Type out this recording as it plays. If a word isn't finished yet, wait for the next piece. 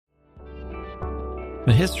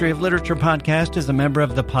The History of Literature podcast is a member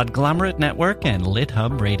of the Podglomerate Network and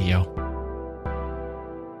LitHub Radio.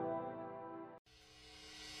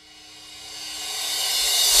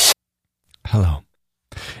 Hello.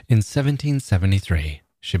 In 1773,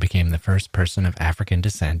 she became the first person of African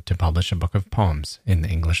descent to publish a book of poems in the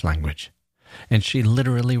English language, and she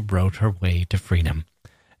literally wrote her way to freedom,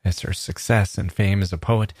 as her success and fame as a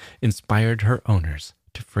poet inspired her owners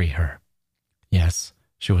to free her. Yes,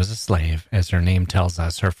 she was a slave, as her name tells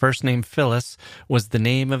us. Her first name, Phillis, was the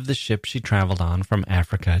name of the ship she traveled on from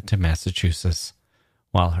Africa to Massachusetts,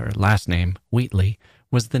 while her last name, Wheatley,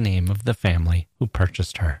 was the name of the family who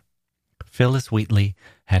purchased her. Phillis Wheatley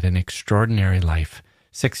had an extraordinary life: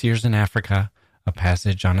 6 years in Africa, a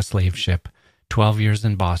passage on a slave ship, 12 years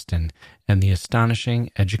in Boston, and the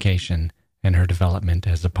astonishing education and her development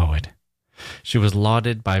as a poet. She was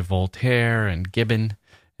lauded by Voltaire and Gibbon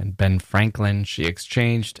and Ben Franklin. She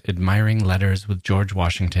exchanged admiring letters with George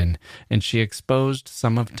Washington, and she exposed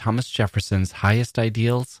some of Thomas Jefferson's highest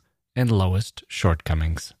ideals and lowest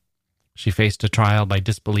shortcomings. She faced a trial by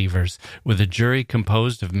disbelievers with a jury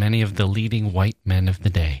composed of many of the leading white men of the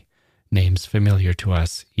day, names familiar to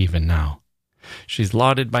us even now. She's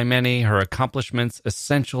lauded by many, her accomplishments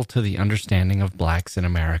essential to the understanding of blacks in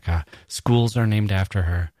America. Schools are named after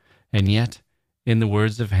her, and yet, in the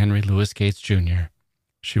words of Henry Louis Gates Jr.,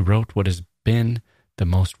 she wrote what has been the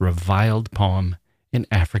most reviled poem in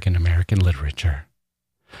African American literature.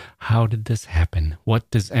 How did this happen? What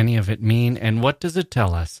does any of it mean? And what does it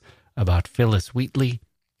tell us about Phillis Wheatley,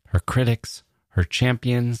 her critics, her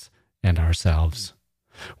champions, and ourselves?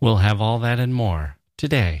 We'll have all that and more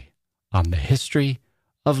today on the History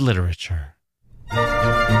of Literature.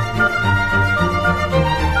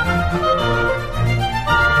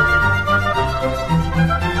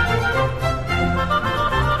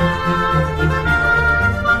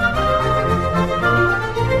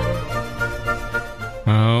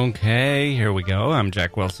 Okay, here we go. I'm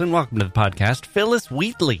Jack Wilson. Welcome to the podcast. Phillis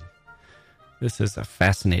Wheatley. This is a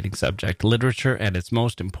fascinating subject. Literature at its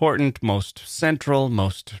most important, most central,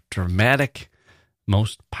 most dramatic,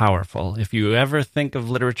 most powerful. If you ever think of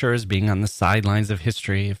literature as being on the sidelines of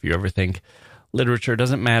history, if you ever think literature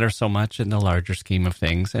doesn't matter so much in the larger scheme of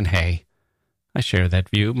things, and hey, I share that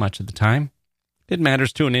view much of the time. It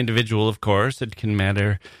matters to an individual, of course. It can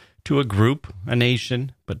matter to a group, a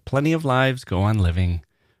nation, but plenty of lives go on living.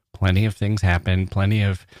 Plenty of things happen. Plenty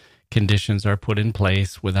of conditions are put in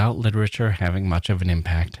place without literature having much of an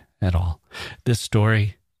impact at all. This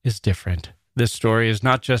story is different. This story is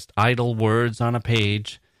not just idle words on a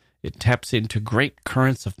page. It taps into great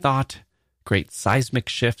currents of thought, great seismic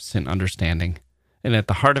shifts in understanding. And at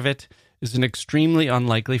the heart of it is an extremely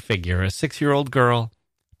unlikely figure, a 6-year-old girl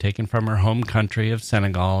taken from her home country of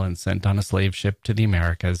Senegal and sent on a slave ship to the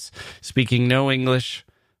Americas, speaking no English,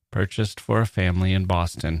 purchased for a family in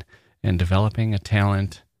Boston, and developing a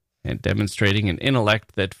talent and demonstrating an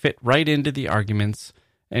intellect that fit right into the arguments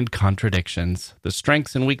and contradictions, the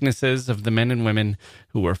strengths and weaknesses of the men and women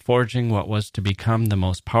who were forging what was to become the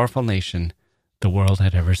most powerful nation the world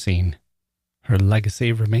had ever seen. Her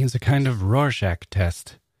legacy remains a kind of Rorschach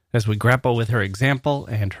test as we grapple with her example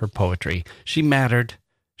and her poetry. She mattered,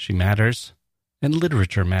 she matters, and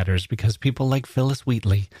literature matters because people like Phillis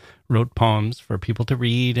Wheatley wrote poems for people to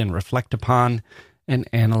read and reflect upon and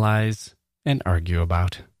analyze and argue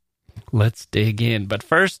about. Let's dig in. But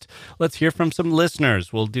first, let's hear from some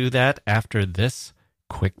listeners. We'll do that after this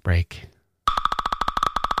quick break.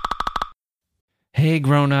 Hey,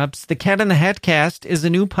 grown-ups. The Cat in the Hat Cast is a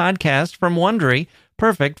new podcast from Wondery,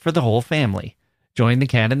 perfect for the whole family. Join the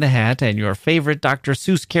Cat in the Hat and your favorite Dr.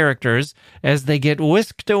 Seuss characters as they get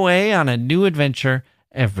whisked away on a new adventure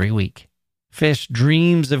every week. Fish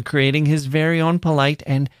dreams of creating his very own polite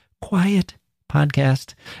and quiet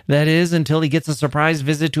podcast. That is, until he gets a surprise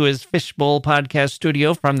visit to his Fishbowl podcast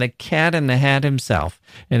studio from the Cat in the Hat himself.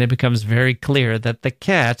 And it becomes very clear that the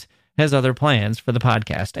cat has other plans for the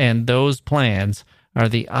podcast, and those plans are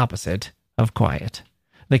the opposite of quiet.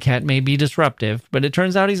 The cat may be disruptive, but it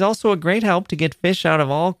turns out he's also a great help to get fish out of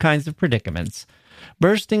all kinds of predicaments.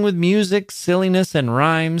 Bursting with music, silliness, and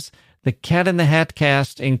rhymes, the Cat in the Hat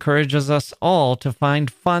Cast encourages us all to find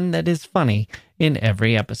fun that is funny in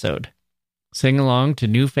every episode. Sing along to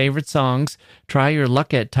new favorite songs, try your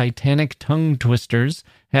luck at Titanic tongue twisters,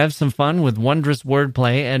 have some fun with wondrous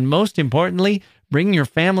wordplay, and most importantly, bring your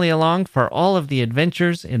family along for all of the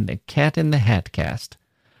adventures in the Cat in the Hat Cast.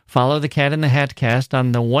 Follow the Cat in the Hat Cast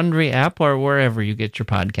on the Wondery app or wherever you get your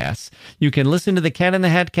podcasts. You can listen to the Cat in the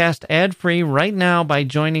Hat Cast ad-free right now by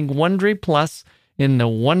joining Wondery Plus in the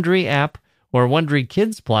Wondery app or Wondery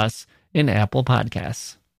Kids Plus in Apple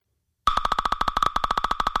Podcasts.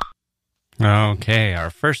 Okay, our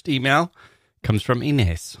first email comes from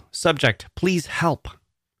Ines. Subject, please help.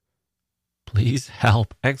 Please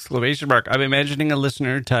help! Exclamation mark. I'm imagining a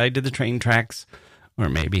listener tied to the train tracks, or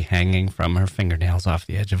maybe hanging from her fingernails off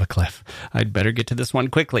the edge of a cliff. I'd better get to this one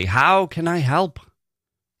quickly. How can I help?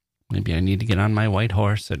 Maybe I need to get on my white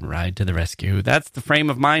horse and ride to the rescue. That's the frame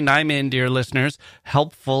of mind I'm in, dear listeners.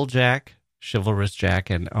 Helpful Jack, chivalrous Jack,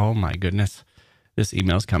 and oh my goodness, this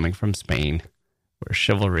email's coming from Spain, where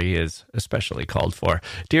chivalry is especially called for.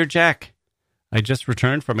 Dear Jack, I just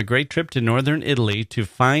returned from a great trip to northern Italy to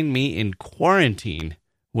find me in quarantine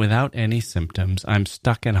without any symptoms. I'm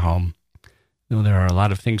stuck at home. Though there are a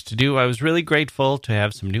lot of things to do, I was really grateful to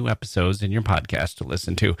have some new episodes in your podcast to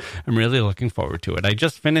listen to. I'm really looking forward to it. I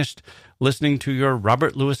just finished listening to your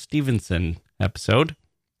Robert Louis Stevenson episode,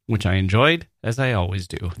 which I enjoyed, as I always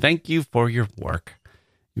do. Thank you for your work.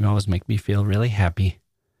 You always make me feel really happy.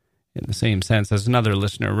 In the same sense as another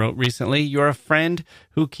listener wrote recently, you're a friend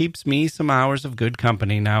who keeps me some hours of good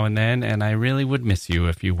company now and then, and I really would miss you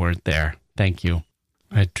if you weren't there. Thank you.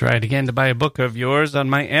 I tried again to buy a book of yours on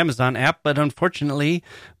my Amazon app, but unfortunately,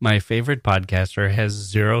 my favorite podcaster has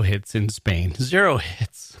 0 hits in Spain. 0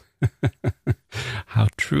 hits. How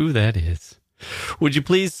true that is. Would you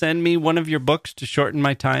please send me one of your books to shorten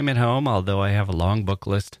my time at home, although I have a long book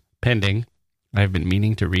list pending. I've been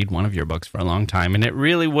meaning to read one of your books for a long time, and it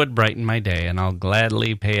really would brighten my day, and I'll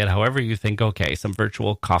gladly pay it however you think okay, some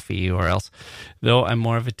virtual coffee or else, though I'm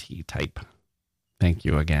more of a tea type. Thank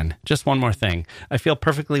you again. Just one more thing. I feel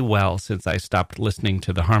perfectly well since I stopped listening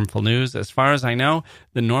to the harmful news. As far as I know,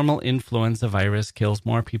 the normal influenza virus kills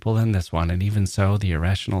more people than this one, and even so, the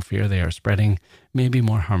irrational fear they are spreading may be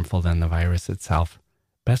more harmful than the virus itself.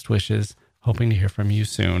 Best wishes. Hoping to hear from you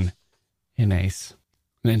soon. Ines.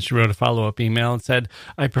 And then she wrote a follow-up email and said,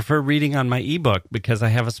 I prefer reading on my ebook because I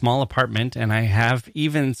have a small apartment and I have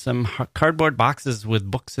even some cardboard boxes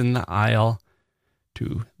with books in the aisle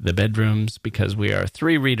to the bedrooms because we are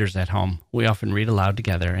 3 readers at home. We often read aloud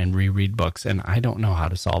together and reread books, and I don't know how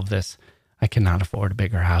to solve this. I cannot afford a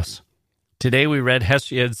bigger house. Today we read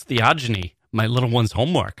Hesiod's Theogony, my little one's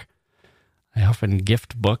homework. I often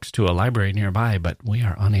gift books to a library nearby, but we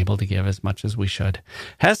are unable to give as much as we should.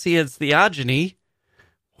 Hesiod's Theogony.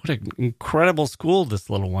 What an incredible school this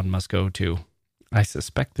little one must go to. I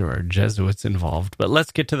suspect there are Jesuits involved, but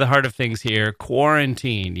let's get to the heart of things here.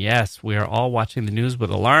 Quarantine. Yes, we are all watching the news with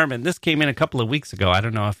alarm, and this came in a couple of weeks ago. I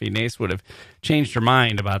don't know if Ines would have changed her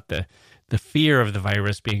mind about the fear of the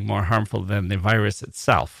virus being more harmful than the virus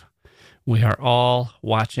itself. We are all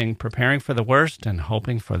watching, preparing for the worst and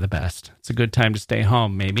hoping for the best. It's a good time to stay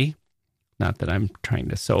home, maybe. Not that I'm trying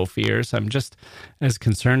to sow fears. I'm just as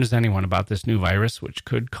concerned as anyone about this new virus, which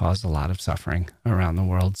could cause a lot of suffering around the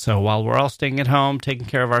world. So while we're all staying at home, taking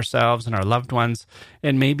care of ourselves and our loved ones,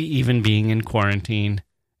 and maybe even being in quarantine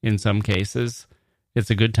in some cases, it's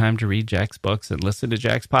a good time to read Jack's books and listen to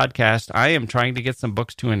Jack's podcast. I am trying to get some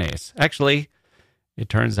books to Ines. Actually, it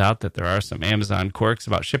turns out that there are some Amazon quirks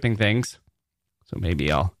about shipping things. So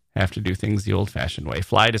maybe I'll have to do things the old-fashioned way.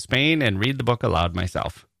 Fly to Spain and read the book aloud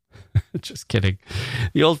myself. Just kidding.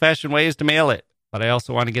 The old-fashioned way is to mail it, but I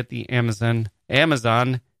also want to get the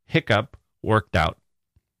Amazon hiccup worked out.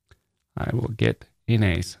 I will get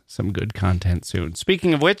Ines some good content soon.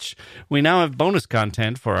 Speaking of which, we now have bonus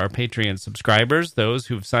content for our Patreon subscribers. Those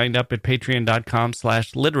who've signed up at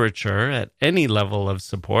patreon.com/literature at any level of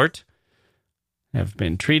support have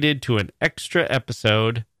been treated to an extra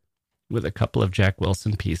episode with a couple of Jack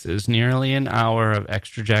Wilson pieces. Nearly an hour of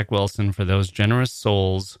extra Jack Wilson for those generous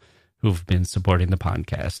souls who've been supporting the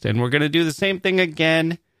podcast. And we're going to do the same thing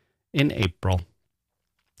again in April.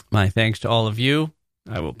 My thanks to all of you.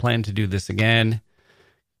 I will plan to do this again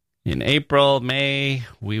in April, May.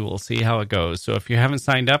 We will see how it goes. So if you haven't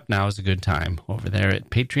signed up, now is a good time over there at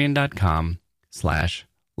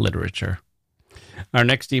patreon.com/literature. Our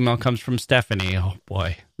next email comes from Stephanie. Oh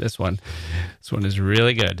boy, this one is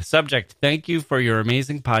really good. Subject, thank you for your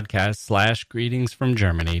amazing podcast / greetings from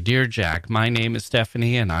Germany. Dear Jack, my name is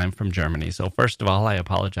Stephanie and I'm from Germany. So first of all, I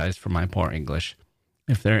apologize for my poor English.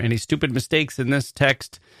 If there are any stupid mistakes in this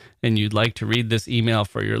text and you'd like to read this email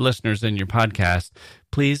for your listeners in your podcast,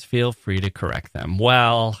 please feel free to correct them.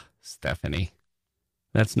 Well, Stephanie,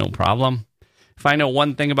 that's no problem. If I know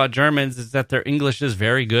one thing about Germans, is that their English is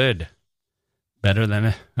very good. Better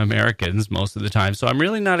than Americans most of the time. So I'm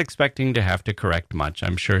really not expecting to have to correct much.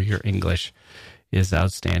 I'm sure your English is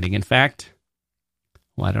outstanding. In fact,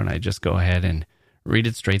 why don't I just go ahead and read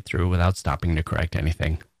it straight through without stopping to correct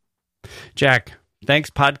anything. Jack, thanks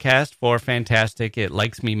podcast for fantastic. It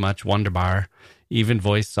likes me much. Wonderbar. Even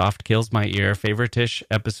voice soft kills my ear. Favorite-ish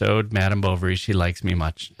episode, Madame Bovary. She likes me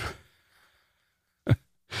much.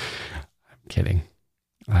 kidding.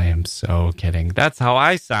 I am so kidding. That's how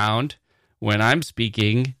I sound when I'm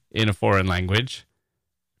speaking in a foreign language.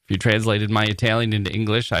 If you translated my Italian into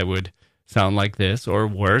English, I would sound like this or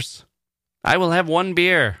worse. I will have one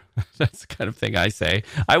beer. That's the kind of thing I say.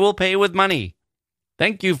 I will pay with money.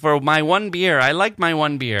 Thank you for my one beer. I like my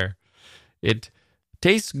one beer. It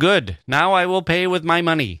tastes good. Now I will pay with my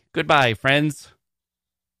money. Goodbye, friends.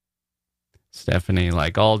 Stephanie,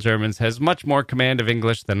 like all Germans, has much more command of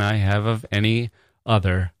English than I have of any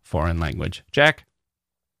other foreign language. Jack,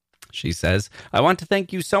 she says, I want to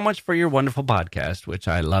thank you so much for your wonderful podcast, which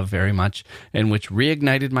I love very much, and which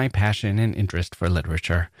reignited my passion and interest for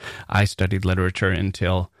literature. I studied literature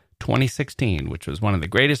until 2016, which was one of the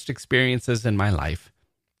greatest experiences in my life.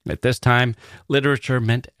 At this time, literature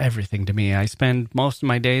meant everything to me. I spent most of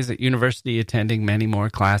my days at university attending many more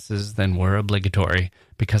classes than were obligatory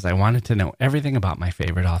because I wanted to know everything about my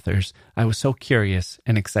favorite authors. I was so curious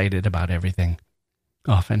and excited about everything.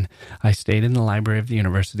 Often, I stayed in the library of the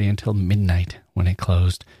university until midnight when it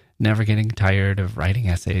closed, never getting tired of writing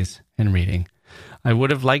essays and reading. I would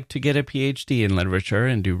have liked to get a PhD in literature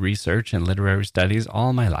and do research and literary studies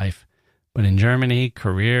all my life. But in Germany,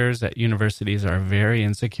 careers at universities are very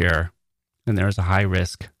insecure, and there is a high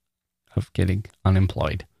risk of getting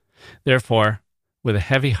unemployed. Therefore, with a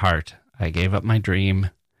heavy heart, I gave up my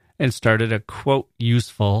dream and started a, quote,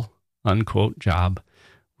 useful, unquote, job,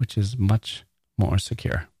 which is much more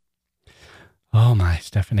secure. Oh my,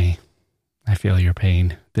 Stephanie, I feel your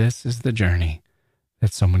pain. This is the journey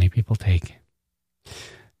that so many people take.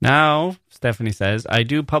 Now, Stephanie says, I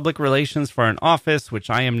do public relations for an office, which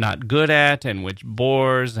I am not good at and which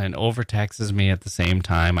bores and overtaxes me at the same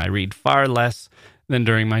time. I read far less than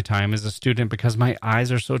during my time as a student because my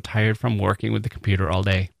eyes are so tired from working with the computer all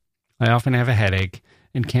day. I often have a headache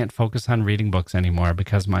and can't focus on reading books anymore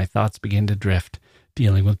because my thoughts begin to drift,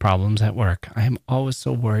 dealing with problems at work. I am always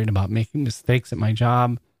so worried about making mistakes at my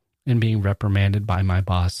job and being reprimanded by my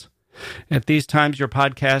boss. At these times, your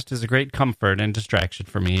podcast is a great comfort and distraction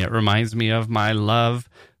for me. It reminds me of my love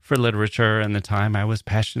for literature and the time I was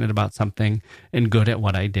passionate about something and good at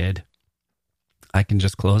what I did. I can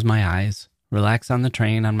just close my eyes, relax on the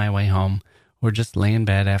train on my way home, or just lay in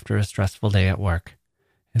bed after a stressful day at work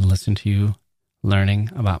and listen to you learning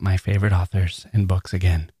about my favorite authors and books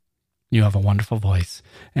again. You have a wonderful voice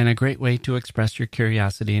and a great way to express your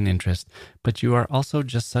curiosity and interest, but you are also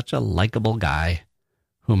just such a likable guy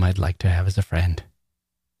whom I'd like to have as a friend.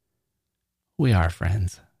 We are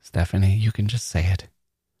friends, Stephanie. You can just say it.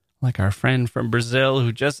 Like our friend from Brazil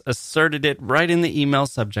who just asserted it right in the email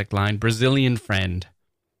subject line, Brazilian friend.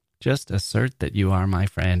 Just assert that you are my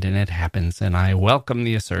friend and it happens, and I welcome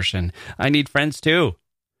the assertion. I need friends too.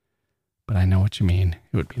 But I know what you mean.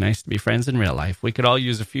 It would be nice to be friends in real life. We could all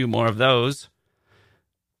use a few more of those.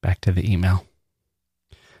 Back to the email.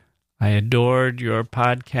 I adored your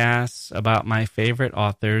podcasts about my favorite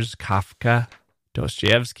authors, Kafka,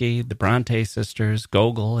 Dostoevsky, the Bronte sisters,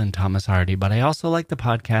 Gogol, and Thomas Hardy, but I also like the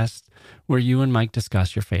podcast where you and Mike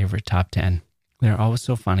discuss your favorite top 10. They're always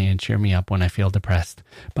so funny and cheer me up when I feel depressed.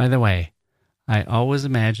 By the way, I always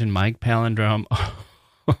imagine Mike Palindrome...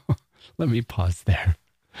 Let me pause there.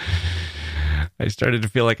 I started to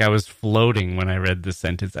feel like I was floating when I read this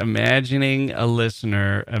sentence. Imagining a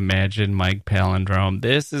listener imagine Mike Palindrome.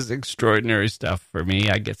 This is extraordinary stuff for me.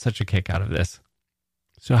 I get such a kick out of this.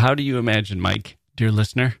 So how do you imagine Mike, dear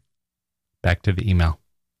listener? Back to the email.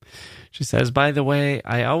 She says, by the way,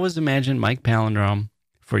 I always imagine Mike Palindrome,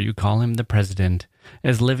 for you call him the president,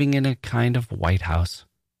 as living in a kind of White House.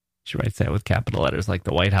 She writes that with capital letters, like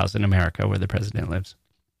the White House in America where the president lives.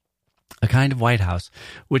 A kind of White House,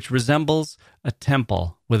 which resembles a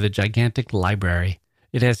temple with a gigantic library.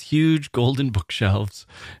 It has huge golden bookshelves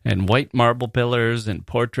and white marble pillars and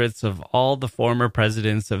portraits of all the former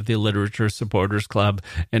presidents of the Literature Supporters Club.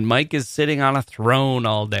 And Mike is sitting on a throne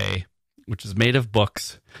all day, which is made of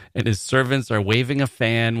books, and his servants are waving a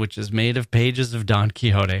fan, which is made of pages of Don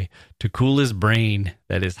Quixote, to cool his brain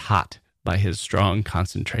that is hot by his strong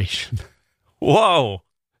concentration. Whoa!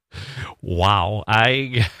 Wow,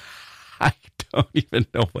 I don't even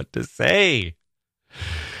know what to say.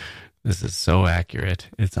 This is so accurate.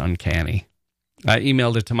 It's uncanny. I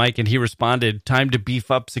emailed it to Mike and he responded, time to beef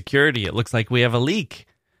up security. It looks like we have a leak.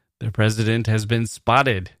 The president has been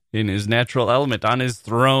spotted in his natural element on his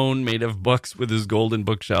throne made of books with his golden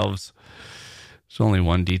bookshelves. There's only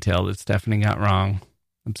one detail that Stephanie got wrong.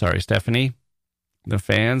 I'm sorry, Stephanie. The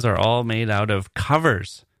fans are all made out of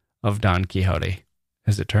covers of Don Quixote,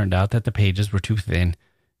 as it turned out that the pages were too thin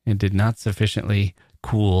and did not sufficiently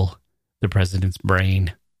cool the president's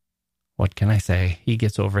brain. What can I say? He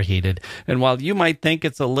gets overheated. And while you might think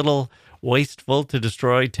it's a little wasteful to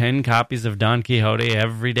destroy 10 copies of Don Quixote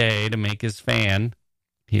every day to make his fan,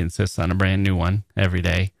 he insists on a brand new one every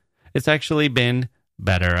day. It's actually been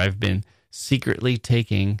better. I've been secretly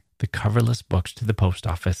taking the coverless books to the post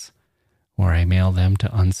office, where I mail them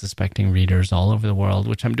to unsuspecting readers all over the world,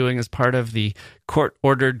 which I'm doing as part of the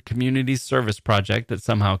court-ordered community service project that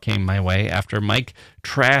somehow came my way after Mike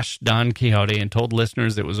trashed Don Quixote and told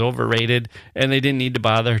listeners it was overrated and they didn't need to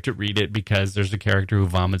bother to read it because there's a character who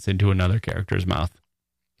vomits into another character's mouth.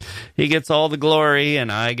 He gets all the glory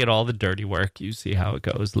and I get all the dirty work. You see how it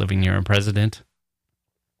goes living near a president.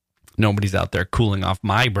 Nobody's out there cooling off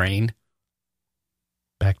my brain.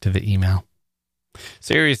 Back to the email.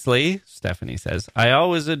 Seriously, Stephanie says, I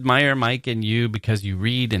always admire Mike and you because you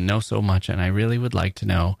read and know so much, and I really would like to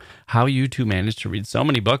know how you two manage to read so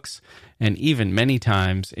many books and even many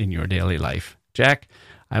times in your daily life. Jack,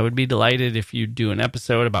 I would be delighted if you'd do an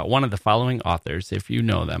episode about one of the following authors, if you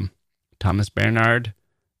know them. Thomas Bernhard,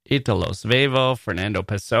 Italo Svevo, Fernando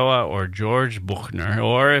Pessoa, or George Buchner.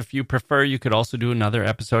 Or if you prefer, you could also do another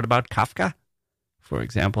episode about Kafka. For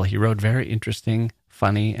example, he wrote very interesting,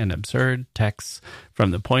 funny, and absurd texts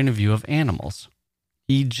from the point of view of animals,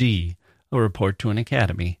 e.g., a report to an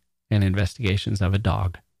academy and investigations of a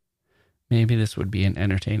dog. Maybe this would be an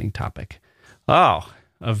entertaining topic. Oh,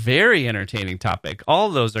 a very entertaining topic. All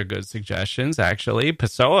those are good suggestions, actually.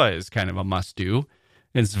 Pessoa is kind of a must-do,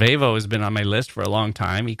 and Svevo has been on my list for a long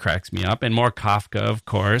time. He cracks me up. And more Kafka, of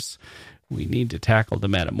course. We need to tackle the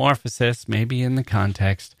metamorphosis, maybe in the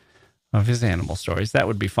context of his animal stories. That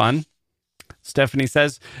would be fun. Stephanie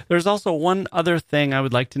says, there's also one other thing I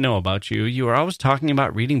would like to know about you. You are always talking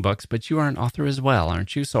about reading books, but you are an author as well,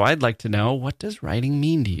 aren't you? So I'd like to know, what does writing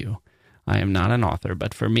mean to you? I am not an author,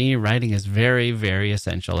 but for me, writing is very, very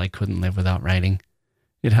essential. I couldn't live without writing.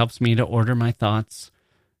 It helps me to order my thoughts,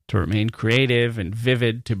 to remain creative and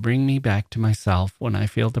vivid, to bring me back to myself when I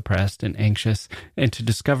feel depressed and anxious, and to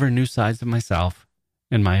discover new sides of myself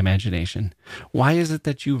and my imagination. Why is it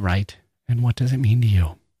that you write, and what does it mean to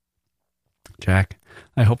you? Jack,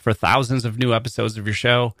 I hope for thousands of new episodes of your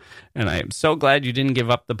show, and I am so glad you didn't give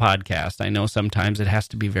up the podcast. I know sometimes it has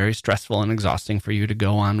to be very stressful and exhausting for you to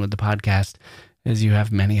go on with the podcast, as you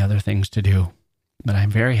have many other things to do. But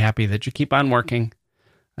I'm very happy that you keep on working.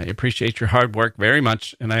 I appreciate your hard work very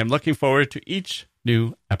much, and I am looking forward to each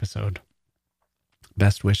new episode.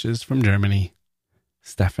 Best wishes from Germany,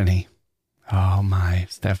 Stephanie. Oh my,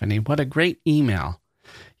 Stephanie, what a great email.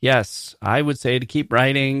 Yes, I would say to keep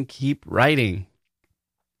writing, keep writing.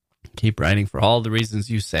 Keep writing for all the reasons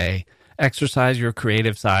you say. Exercise your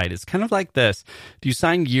creative side. It's kind of like this. Do you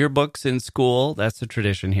sign yearbooks in school? That's a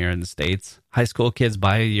tradition here in the States. High school kids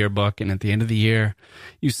buy a yearbook, and at the end of the year,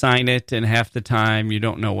 you sign it, and half the time, you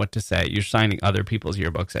don't know what to say. You're signing other people's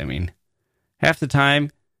yearbooks, I mean. Half the time,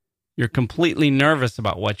 you're completely nervous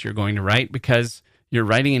about what you're going to write because you're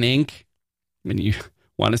writing in ink, and you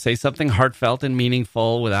want to say something heartfelt and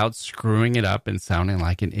meaningful without screwing it up and sounding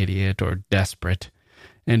like an idiot or desperate.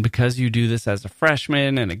 And because you do this as a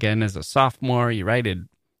freshman and again as a sophomore, you write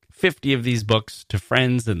 50 of these books to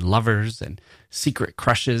friends and lovers and secret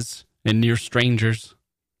crushes and near strangers.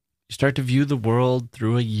 You start to view the world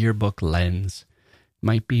through a yearbook lens. It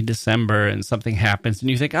might be December and something happens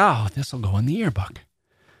and you think, oh, this will go in the yearbook.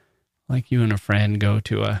 Like you and a friend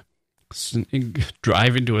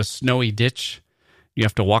drive into a snowy ditch. You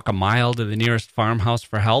have to walk a mile to the nearest farmhouse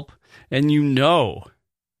for help, and you know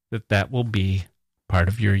that will be part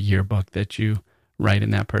of your yearbook that you write in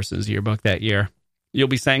that person's yearbook that year. You'll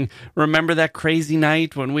be saying, remember that crazy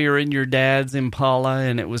night when we were in your dad's Impala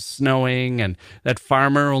and it was snowing and that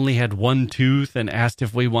farmer only had one tooth and asked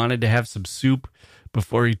if we wanted to have some soup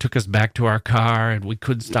before he took us back to our car and we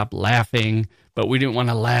couldn't stop laughing, but we didn't want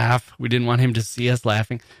to laugh. We didn't want him to see us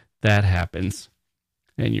laughing. That happens.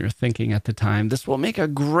 And you're thinking at the time, this will make a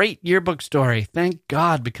great yearbook story. Thank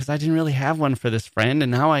God, because I didn't really have one for this friend,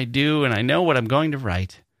 and now I do, and I know what I'm going to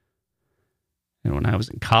write. And when I was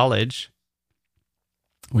in college,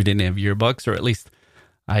 we didn't have yearbooks, or at least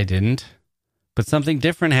I didn't. But something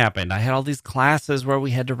different happened. I had all these classes where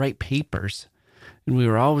we had to write papers, and we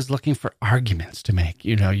were always looking for arguments to make.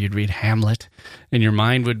 You know, you'd read Hamlet, and your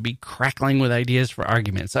mind would be crackling with ideas for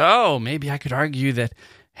arguments. Oh, maybe I could argue that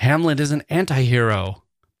Hamlet is an anti-hero,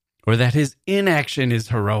 or that his inaction is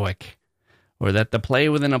heroic, or that the play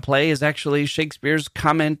within a play is actually Shakespeare's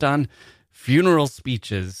comment on funeral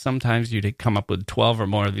speeches. Sometimes you'd come up with 12 or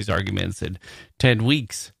more of these arguments in 10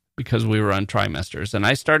 weeks because we were on trimesters. And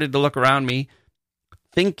I started to look around me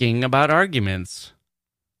thinking about arguments.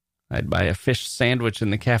 I'd buy a fish sandwich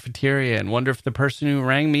in the cafeteria and wonder if the person who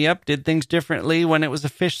rang me up did things differently when it was a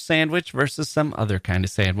fish sandwich versus some other kind of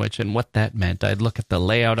sandwich, and what that meant. I'd look at the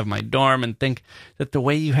layout of my dorm and think that the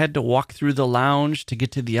way you had to walk through the lounge to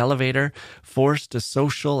get to the elevator forced a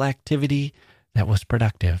social activity that was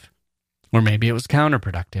productive. Or maybe it was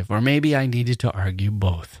counterproductive, or maybe I needed to argue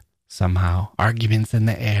both. Somehow, arguments in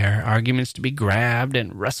the air, arguments to be grabbed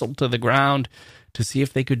and wrestled to the ground to see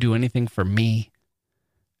if they could do anything for me.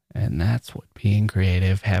 And that's what being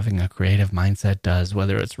creative, having a creative mindset does,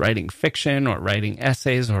 whether it's writing fiction or writing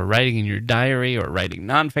essays or writing in your diary or writing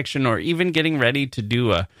nonfiction or even getting ready to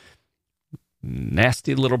do a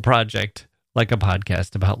nasty little project like a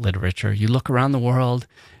podcast about literature. You look around the world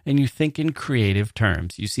and you think in creative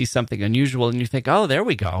terms. You see something unusual and you think, oh, there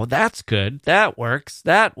we go. That's good. That works.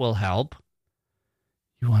 That will help.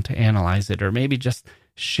 You want to analyze it or maybe just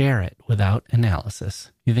share it without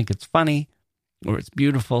analysis. You think it's funny, or it's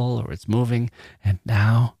beautiful, or it's moving, and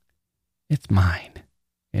now it's mine,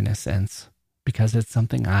 in a sense, because it's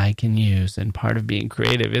something I can use, and part of being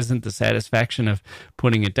creative isn't the satisfaction of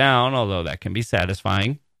putting it down, although that can be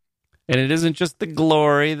satisfying, and it isn't just the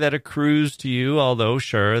glory that accrues to you, although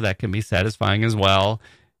sure, that can be satisfying as well,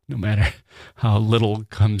 no matter how little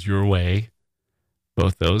comes your way.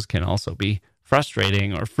 Both those can also be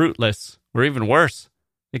frustrating or fruitless, or even worse.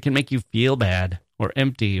 It can make you feel bad, or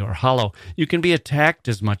empty, or hollow. You can be attacked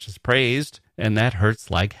as much as praised, and that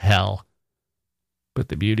hurts like hell. But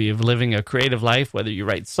the beauty of living a creative life, whether you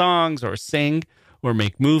write songs, or sing, or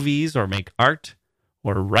make movies, or make art,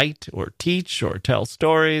 or write, or teach, or tell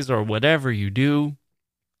stories, or whatever you do,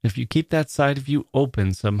 if you keep that side of you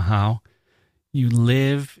open somehow, you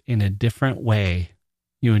live in a different way.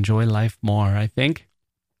 You enjoy life more, I think.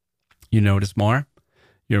 You notice more.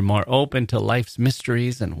 You're more open to life's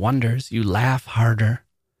mysteries and wonders. You laugh harder.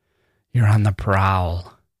 You're on the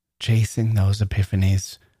prowl, chasing those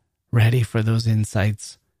epiphanies, ready for those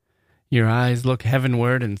insights. Your eyes look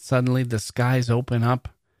heavenward, and suddenly the skies open up,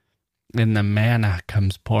 and the manna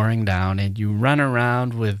comes pouring down, and you run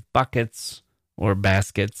around with buckets or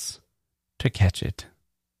baskets to catch it.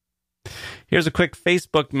 Here's a quick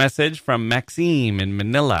Facebook message from Maxime in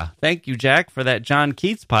Manila. Thank you, Jack, for that John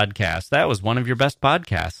Keats podcast. That was one of your best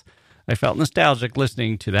podcasts. I felt nostalgic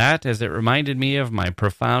listening to that as it reminded me of my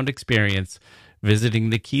profound experience visiting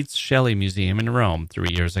the Keats-Shelley Museum in Rome 3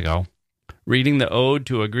 years ago. Reading the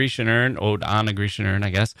Ode on a Grecian Urn,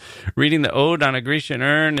 reading the Ode on a Grecian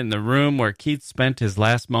Urn in the room where Keats spent his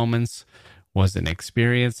last moments was an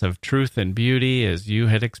experience of truth and beauty as you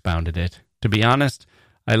had expounded it. To be honest,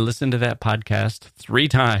 I listened to that podcast 3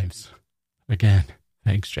 times. Again,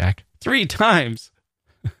 thanks, Jack. 3 times!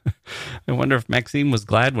 I wonder if Maxime was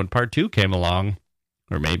glad when part 2 came along.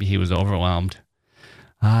 Or maybe he was overwhelmed.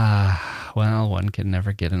 Well, one can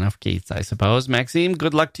never get enough Keats, I suppose. Maxime,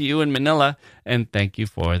 good luck to you in Manila, and thank you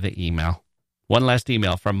for the email. One last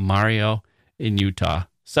email from Mario in Utah.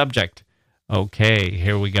 Subject, okay,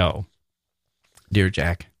 here we go. Dear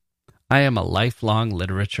Jack, I am a lifelong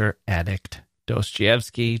literature addict.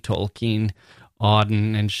 Dostoevsky, Tolkien,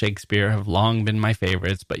 Auden, and Shakespeare have long been my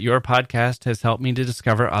favorites, but your podcast has helped me to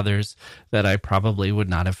discover others that I probably would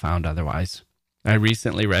not have found otherwise. I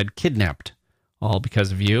recently read Kidnapped, all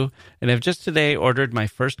because of you, and have just today ordered my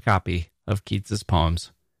first copy of Keats's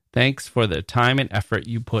poems. Thanks for the time and effort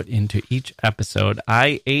you put into each episode.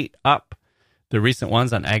 I ate up the recent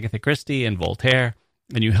ones on Agatha Christie and Voltaire,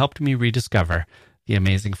 and you helped me rediscover the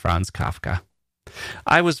amazing Franz Kafka.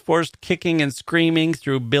 I was forced kicking and screaming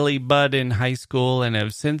through Billy Budd in high school and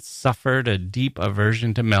have since suffered a deep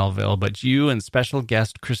aversion to Melville, but you and special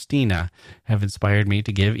guest Christina have inspired me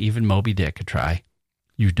to give even Moby Dick a try.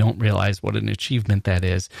 You don't realize what an achievement that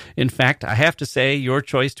is. In fact, I have to say your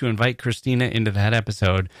choice to invite Christina into that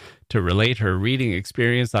episode to relate her reading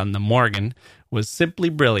experience on the Morgan was simply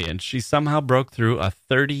brilliant. She somehow broke through a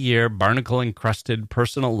 30-year barnacle-encrusted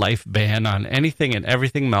personal life ban on anything and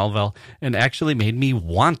everything Melville and actually made me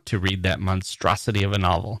want to read that monstrosity of a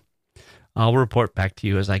novel. I'll report back to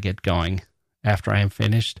you as I get going, after I am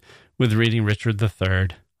finished with reading Richard III.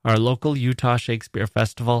 Our local Utah Shakespeare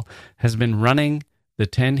Festival has been running the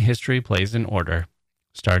 10 history plays in order,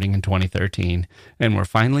 starting in 2013, and we're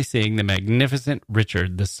finally seeing the magnificent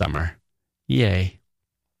Richard this summer. Yay.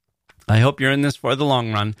 I hope you're in this for the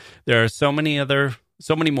long run. There are so many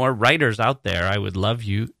more writers out there I would love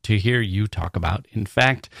you to hear you talk about. In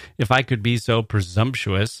fact, if I could be so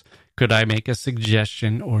presumptuous, could I make a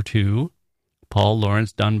suggestion or two? Paul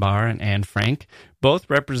Laurence Dunbar and Anne Frank both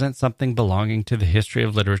represent something belonging to the history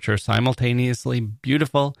of literature, simultaneously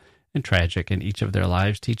beautiful and tragic, and each of their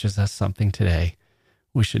lives teaches us something today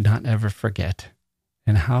we should not ever forget.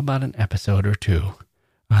 And how about an episode or two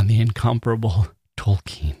on the incomparable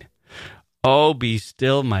Tolkien? Oh, be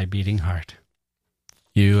still, my beating heart.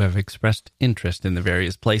 You have expressed interest in the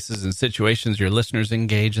various places and situations your listeners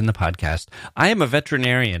engage in the podcast. I am a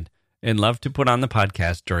veterinarian and love to put on the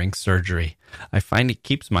podcast during surgery. I find it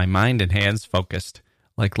keeps my mind and hands focused,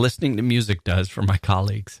 like listening to music does for my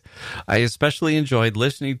colleagues. I especially enjoyed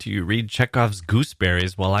listening to you read Chekhov's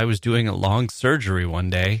Gooseberries while I was doing a long surgery one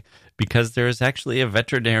day, because there is actually a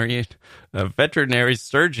veterinary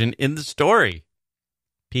surgeon in the story.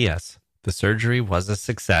 P.S. The surgery was a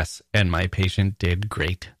success, and my patient did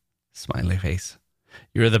great. Smiley face.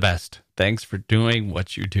 You're the best. Thanks for doing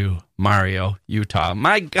what you do. Mario, Utah.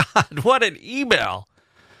 My God, what an email!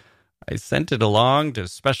 I sent it along to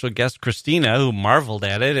special guest Christina, who marveled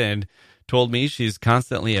at it and told me she's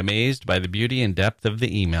constantly amazed by the beauty and depth of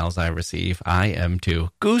the emails I receive. I am too.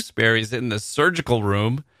 Gooseberries in the surgical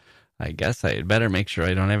room. I guess I had better make sure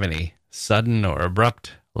I don't have any sudden or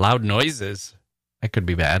abrupt loud noises. That could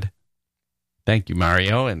be bad. Thank you,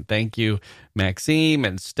 Mario, and thank you, Maxime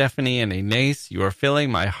and Stephanie and Inés. You are filling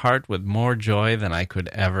my heart with more joy than I could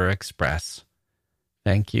ever express.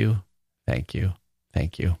 Thank you, thank you,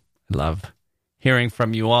 thank you. I love hearing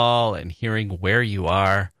from you all and hearing where you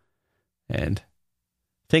are and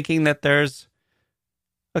thinking that there's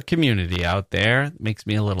a community out there. It makes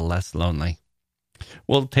me a little less lonely.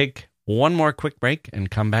 We'll take one more quick break and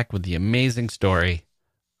come back with the amazing story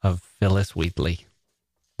of Phillis Wheatley.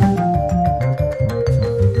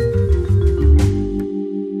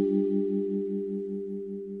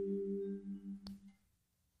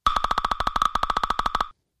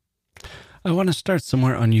 I want to start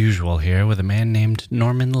somewhere unusual here with a man named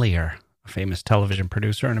Norman Lear, a famous television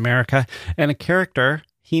producer in America, and a character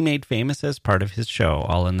he made famous as part of his show,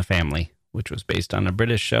 All in the Family, which was based on a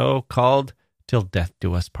British show called Till Death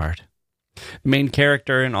Do Us Part. The main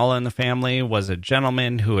character in All in the Family was a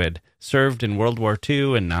gentleman who had served in World War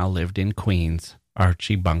II and now lived in Queens,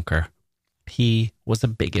 Archie Bunker. He was a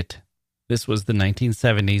bigot. This was the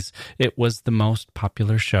 1970s. It was the most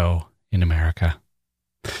popular show in America.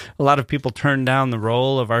 A lot of people turned down the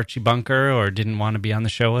role of Archie Bunker or didn't want to be on the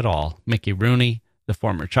show at all. Mickey Rooney, the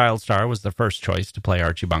former child star, was the first choice to play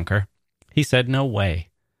Archie Bunker. He said no way.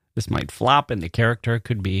 This might flop and the character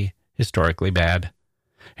could be historically bad.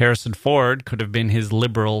 Harrison Ford could have been his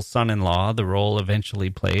liberal son-in-law, the role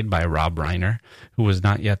eventually played by Rob Reiner, who was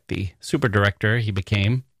not yet the super director he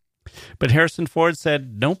became. But Harrison Ford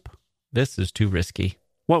said, nope, this is too risky.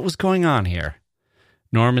 What was going on here?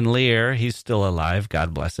 Norman Lear, he's still alive,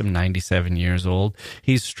 God bless him, 97 years old.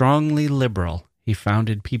 He's strongly liberal. He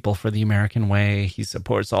founded People for the American Way. He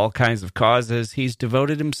supports all kinds of causes. He's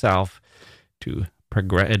devoted himself to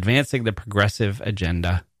advancing the progressive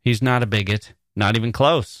agenda. He's not a bigot, not even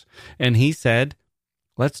close. And he said,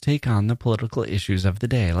 let's take on the political issues of the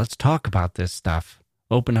day. Let's talk about this stuff.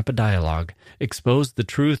 Open up a dialogue. Expose the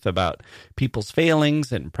truth about people's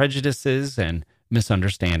failings and prejudices and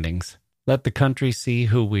misunderstandings. Let the country see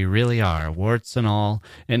who we really are, warts and all,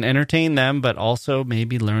 and entertain them, but also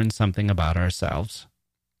maybe learn something about ourselves.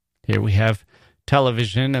 Here we have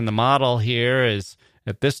television, and the model here is,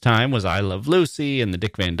 at this time, was I Love Lucy and the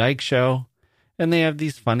Dick Van Dyke Show. And they have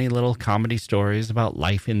these funny little comedy stories about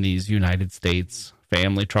life in these United States,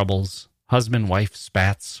 family troubles, husband-wife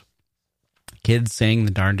spats, kids saying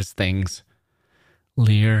the darndest things.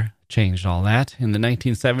 Lear changed all that. In the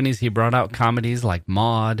 1970s, he brought out comedies like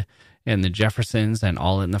Maude and The Jeffersons and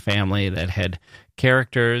All in the Family that had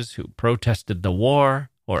characters who protested the war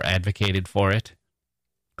or advocated for it.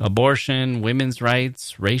 Abortion, women's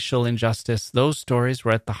rights, racial injustice, those stories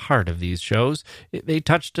were at the heart of these shows. They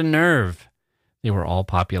touched a nerve. They were all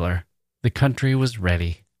popular. The country was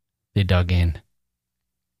ready. They dug in.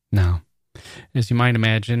 Now, as you might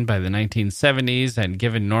imagine, by the 1970s, and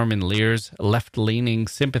given Norman Lear's left-leaning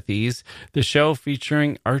sympathies, the show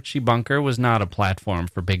featuring Archie Bunker was not a platform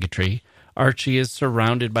for bigotry. Archie is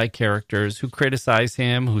surrounded by characters who criticize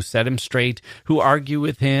him, who set him straight, who argue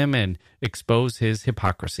with him and expose his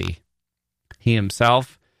hypocrisy. He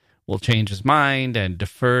himself will change his mind and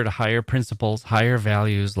defer to higher principles, higher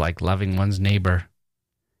values like loving one's neighbor.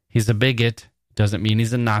 He's a bigot. Doesn't mean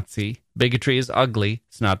he's a Nazi. Bigotry is ugly.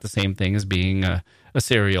 It's not the same thing as being a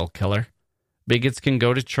serial killer. Bigots can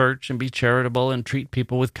go to church and be charitable and treat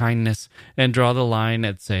people with kindness and draw the line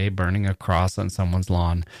at, say, burning a cross on someone's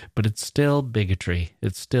lawn. But it's still bigotry.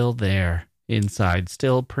 It's still there, inside,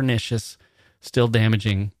 still pernicious, still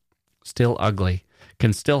damaging, still ugly,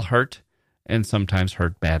 can still hurt, and sometimes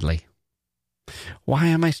hurt badly. Why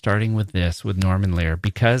am I starting with this with Norman Lear?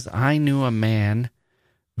 Because I knew a man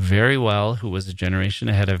very well who was a generation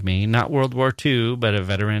ahead of me, not World War II, but a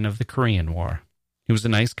veteran of the Korean War. He was a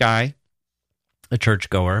nice guy, a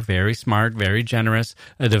churchgoer, very smart, very generous,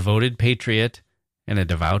 a devoted patriot, and a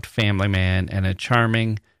devout family man, and a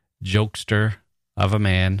charming jokester of a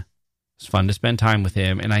man. It was fun to spend time with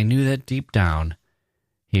him, and I knew that deep down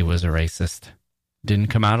he was a racist. Didn't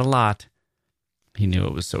come out a lot. He knew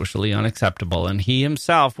it was socially unacceptable, and he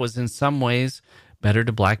himself was in some ways better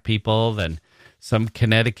to black people than some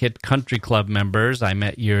Connecticut country club members I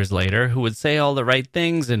met years later who would say all the right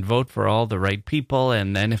things and vote for all the right people,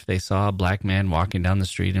 and then if they saw a black man walking down the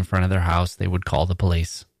street in front of their house, they would call the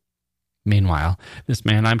police. Meanwhile, this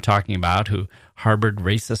man I'm talking about, who harbored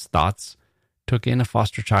racist thoughts, took in a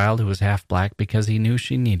foster child who was half black because he knew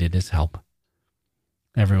she needed his help.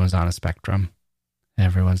 Everyone's on a spectrum.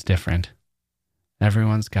 Everyone's different.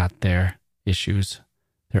 Everyone's got their issues,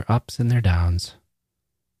 their ups and their downs,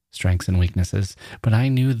 strengths and weaknesses. But I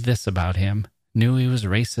knew this about him, knew he was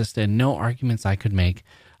racist, and no arguments I could make.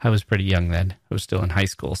 I was pretty young then. I was still in high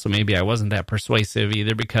school, so maybe I wasn't that persuasive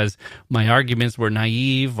either because my arguments were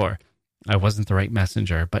naive or I wasn't the right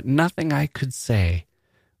messenger. But nothing I could say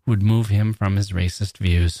would move him from his racist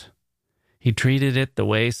views. He treated it the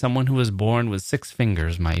way someone who was born with 6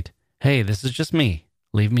 fingers might. Hey, this is just me.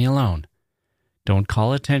 Leave me alone. Don't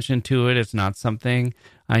call attention to it. It's not something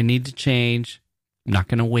I need to change. I'm not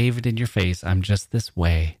going to wave it in your face. I'm just this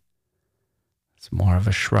way. It's more of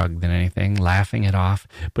a shrug than anything, laughing it off.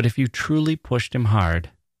 But if you truly pushed him hard,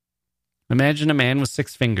 imagine a man with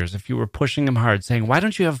 6 fingers. If you were pushing him hard, saying, why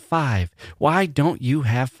don't you have 5? Why don't you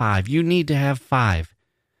have 5? You need to have 5.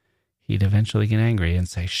 He'd eventually get angry and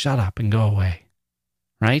say, shut up and go away.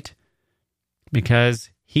 Right? Because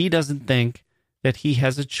he doesn't think that he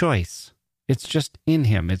has a choice. It's just in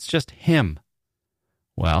him. It's just him.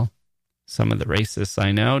 Well, some of the racists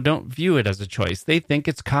I know don't view it as a choice. They think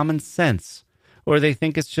it's common sense, or they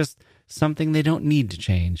think it's just something they don't need to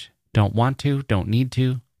change. Don't want to, don't need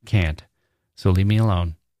to, can't. So leave me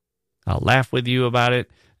alone. I'll laugh with you about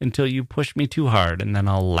it until you push me too hard, and then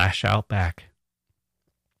I'll lash out back.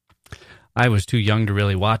 I was too young to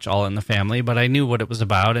really watch All in the Family, but I knew what it was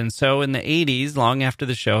about, and so in the 80s, long after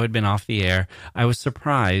the show had been off the air, I was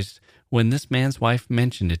surprised when this man's wife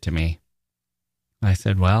mentioned it to me. I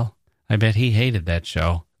said, well, I bet he hated that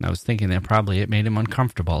show, and I was thinking that probably it made him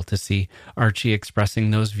uncomfortable to see Archie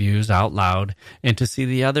expressing those views out loud, and to see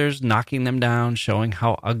the others knocking them down, showing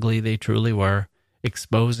how ugly they truly were,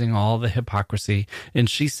 exposing all the hypocrisy. And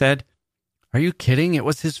she said, are you kidding? It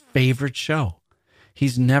was his favorite show.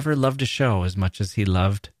 He's never loved a show as much as he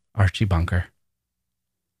loved Archie Bunker.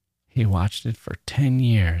 He watched it for 10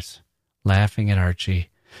 years, laughing at Archie.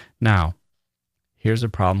 Now, here's a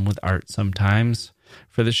problem with art sometimes.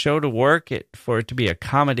 For the show to work, for it to be a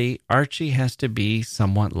comedy, Archie has to be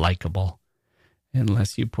somewhat likable.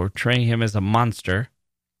 Unless you portray him as a monster,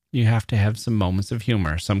 you have to have some moments of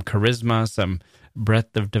humor, some charisma, some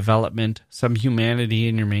breadth of development, some humanity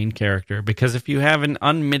in your main character. Because if you have an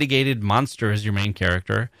unmitigated monster as your main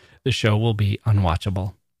character, the show will be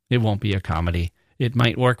unwatchable. It won't be a comedy. It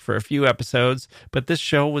might work for a few episodes, but this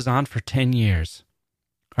show was on for 10 years.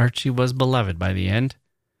 Archie was beloved by the end.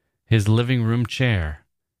 His living room chair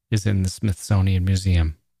is in the Smithsonian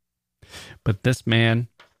Museum. But this man,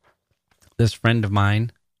 this friend of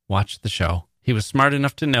mine, watched the show. He was smart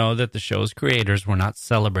enough to know that the show's creators were not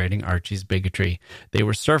celebrating Archie's bigotry. They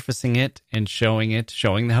were surfacing it and showing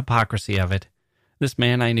the hypocrisy of it. This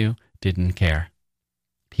man, I knew, didn't care.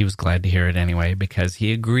 He was glad to hear it anyway because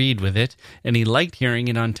he agreed with it, and he liked hearing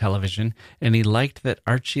it on television, and he liked that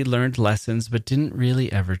Archie learned lessons but didn't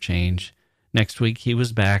really ever change. Next week, he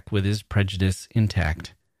was back with his prejudice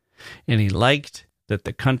intact. And he liked that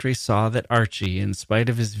the country saw that Archie, in spite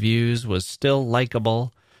of his views, was still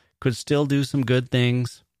likable, could still do some good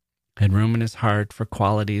things, had room in his heart for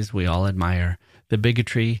qualities we all admire. The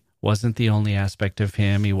bigotry wasn't the only aspect of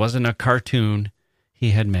him. He wasn't a cartoon.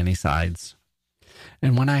 He had many sides.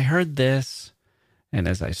 And when I heard this, and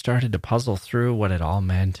as I started to puzzle through what it all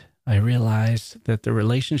meant, I realized that the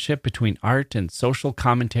relationship between art and social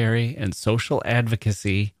commentary and social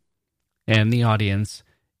advocacy and the audience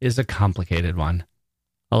is a complicated one.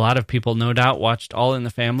 A lot of people, no doubt, watched All in the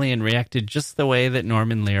Family and reacted just the way that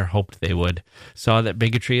Norman Lear hoped they would, saw that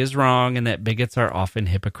bigotry is wrong and that bigots are often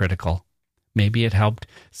hypocritical. Maybe it helped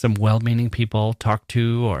some well-meaning people talk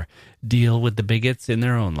to or deal with the bigots in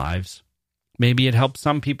their own lives. Maybe it helped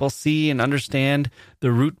some people see and understand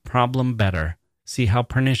the root problem better, see how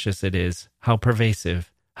pernicious it is, how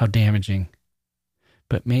pervasive, how damaging.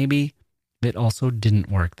 But maybe it also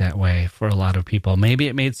didn't work that way for a lot of people. Maybe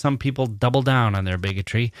it made some people double down on their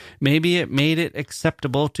bigotry. Maybe it made it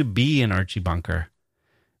acceptable to be an Archie Bunker.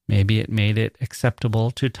 Maybe it made it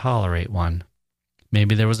acceptable to tolerate one.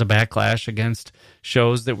 Maybe there was a backlash against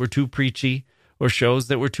shows that were too preachy, or shows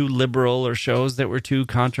that were too liberal, or shows that were too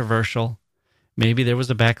controversial. Maybe there was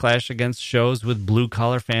a backlash against shows with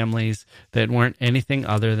blue-collar families that weren't anything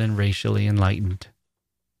other than racially enlightened.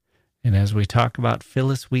 And as we talk about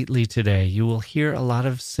Phillis Wheatley today, you will hear a lot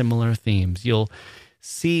of similar themes. You'll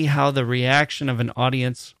see how the reaction of an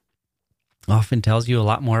audience often tells you a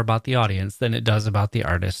lot more about the audience than it does about the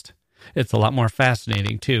artist. It's a lot more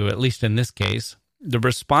fascinating, too, at least in this case. The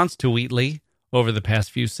response to Wheatley over the past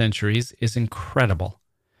few centuries is incredible.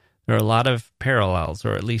 There are a lot of parallels,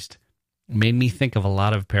 or at least made me think of a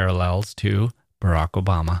lot of parallels to Barack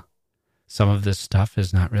Obama. Some of this stuff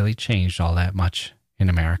has not really changed all that much in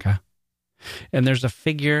America. And there's a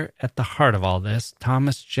figure at the heart of all this,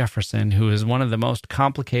 Thomas Jefferson, who is one of the most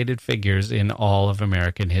complicated figures in all of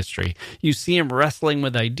American history. You see him wrestling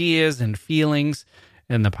with ideas and feelings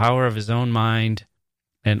and the power of his own mind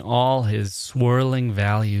and all his swirling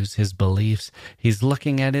values, his beliefs. He's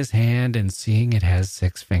looking at his hand and seeing it has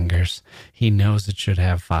 6 fingers. He knows it should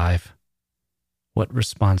have 5. What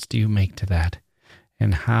response do you make to that?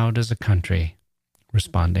 And how does a country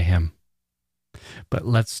respond to him? But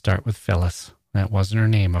let's start with Phillis. That wasn't her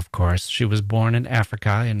name, of course. She was born in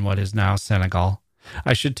Africa in what is now Senegal.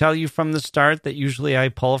 I should tell you from the start that usually I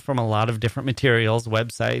pull from a lot of different materials,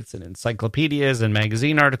 websites and encyclopedias and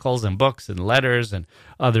magazine articles and books and letters and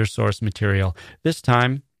other source material. This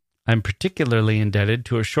time, I'm particularly indebted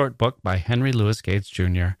to a short book by Henry Louis Gates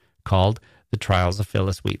Jr. called The Trials of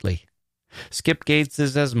Phillis Wheatley. Skip Gates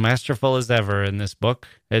is as masterful as ever in this book.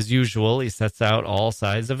 As usual, he sets out all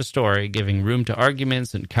sides of a story, giving room to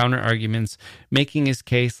arguments and counter-arguments, making his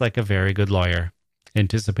case like a very good lawyer,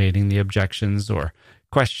 anticipating the objections or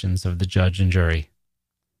questions of the judge and jury.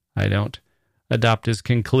 I don't adopt his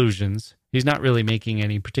conclusions. He's not really making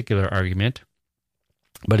any particular argument,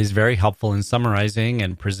 but he's very helpful in summarizing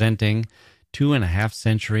and presenting 2.5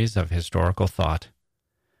 centuries of historical thought.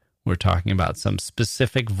 We're talking about some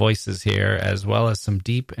specific voices here, as well as some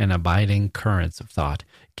deep and abiding currents of thought.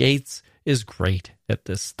 Gates is great at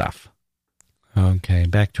this stuff. Okay,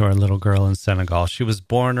 back to our little girl in Senegal. She was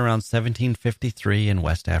born around 1753 in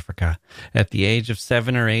West Africa. At the age of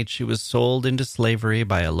 7 or 8, she was sold into slavery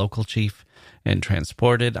by a local chief and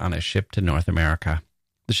transported on a ship to North America.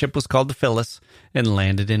 The ship was called the Phillis and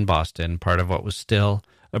landed in Boston, part of what was still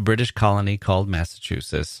a British colony called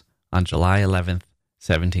Massachusetts, on July 11th,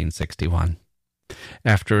 1761.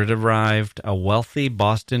 After it arrived, a wealthy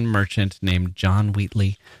Boston merchant named John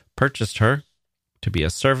Wheatley purchased her to be a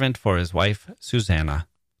servant for his wife, Susanna.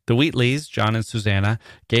 The Wheatleys, John and Susanna,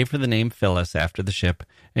 gave her the name Phillis after the ship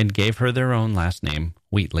and gave her their own last name,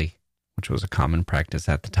 Wheatley, which was a common practice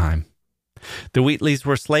at the time. The Wheatleys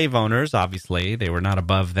were slave owners, obviously. They were not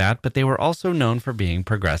above that, but they were also known for being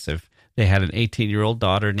progressive. They had an 18-year-old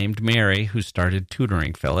daughter named Mary who started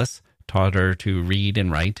tutoring Phillis, taught her to read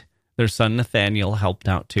and write. Their son Nathaniel helped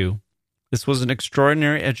out too. This was an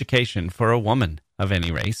extraordinary education for a woman of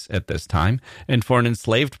any race at this time, and for an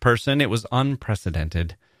enslaved person it was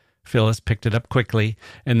unprecedented. Phillis picked it up quickly,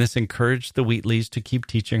 and this encouraged the Wheatleys to keep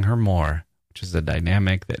teaching her more, which is a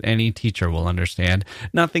dynamic that any teacher will understand.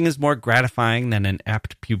 Nothing is more gratifying than an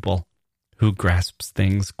apt pupil who grasps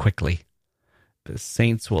things quickly. The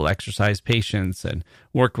saints will exercise patience and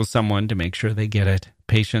work with someone to make sure they get it.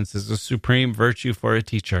 Patience is a supreme virtue for a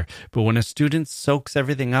teacher, but when a student soaks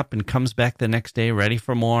everything up and comes back the next day ready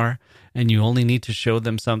for more, and you only need to show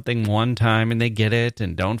them something one time and they get it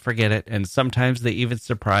and don't forget it, and sometimes they even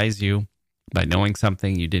surprise you by knowing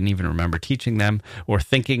something you didn't even remember teaching them, or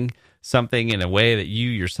thinking something in a way that you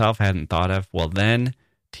yourself hadn't thought of, well then,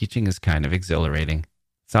 teaching is kind of exhilarating.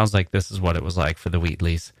 Sounds like this is what it was like for the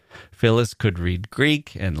Wheatleys. Phillis could read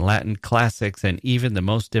Greek and Latin classics and even the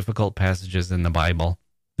most difficult passages in the Bible.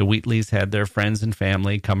 The Wheatleys had their friends and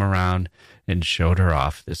family come around and showed her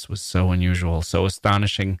off. This was so unusual, so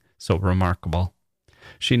astonishing, so remarkable.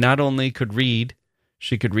 She not only could read,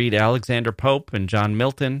 she could read Alexander Pope and John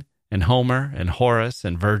Milton and Homer and Horace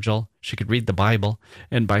and Virgil. She could read the Bible,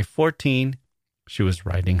 and by 14, she was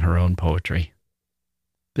writing her own poetry.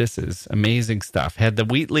 This is amazing stuff. Had the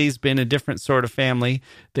Wheatleys been a different sort of family,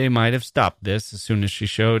 they might have stopped this as soon as she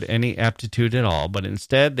showed any aptitude at all, but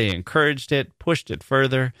instead they encouraged it, pushed it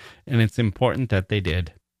further, and it's important that they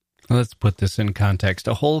did. Let's put this in context.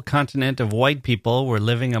 A whole continent of white people were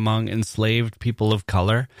living among enslaved people of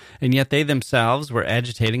color, and yet they themselves were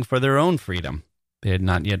agitating for their own freedom. They had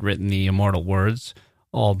not yet written the immortal words,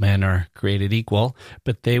 all men are created equal,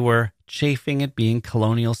 but they were chafing at being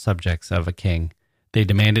colonial subjects of a king. They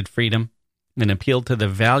demanded freedom and appealed to the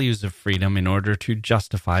values of freedom in order to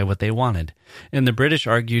justify what they wanted. And the British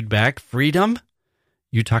argued back, freedom?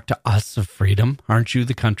 You talk to us of freedom? Aren't you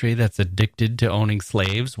the country that's addicted to owning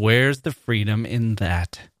slaves? Where's the freedom in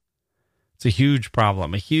that? It's a huge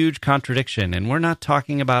problem, a huge contradiction. And we're not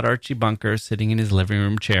talking about Archie Bunker sitting in his living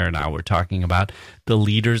room chair now. We're talking about the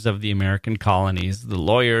leaders of the American colonies, the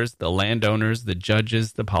lawyers, the landowners, the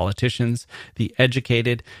judges, the politicians, the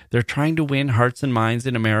educated. They're trying to win hearts and minds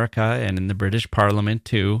in America and in the British Parliament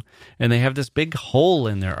too. And they have this big hole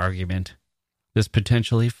in their argument, this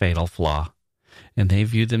potentially fatal flaw. And they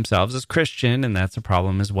view themselves as Christian, and that's a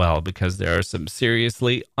problem as well, because there are some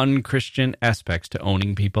seriously unchristian aspects to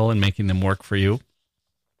owning people and making them work for you.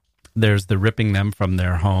 There's the ripping them from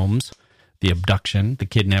their homes, the abduction, the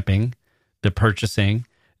kidnapping, the purchasing,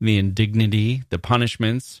 the indignity, the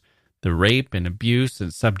punishments, the rape and abuse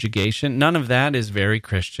and subjugation. None of that is very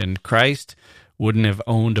Christian. Christ wouldn't have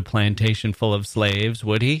owned a plantation full of slaves,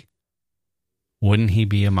 would he? Wouldn't he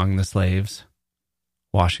be among the slaves,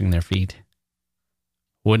 washing their feet?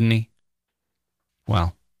 Wouldn't he?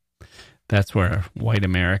 Well, that's where white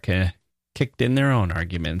America kicked in their own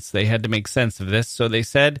arguments. They had to make sense of this, so they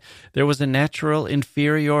said there was a natural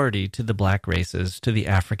inferiority to the black races, to the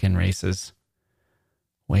African races.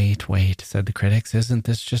 Wait, said the critics, isn't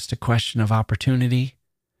this just a question of opportunity?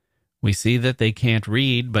 We see that they can't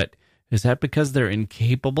read, but is that because they're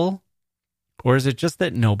incapable? Or is it just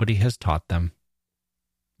that nobody has taught them?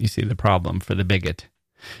 You see the problem for the bigot.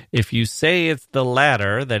 If you say it's the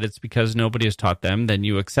latter, that it's because nobody has taught them, then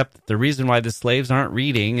you accept that the reason why the slaves aren't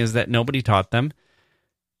reading is that nobody taught them.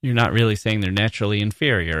 You're not really saying they're naturally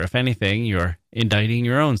inferior. If anything, you're indicting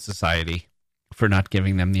your own society for not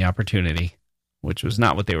giving them the opportunity, which was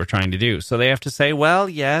not what they were trying to do. So they have to say, well,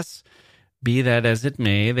 yes, be that as it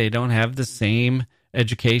may, they don't have the same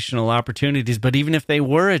educational opportunities, but even if they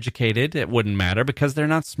were educated, it wouldn't matter because they're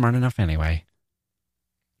not smart enough anyway.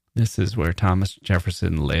 This is where Thomas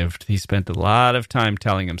Jefferson lived. He spent a lot of time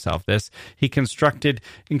telling himself this. He constructed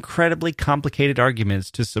incredibly complicated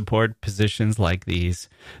arguments to support positions like these.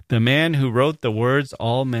 The man who wrote the words,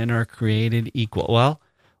 all men are created equal. Well,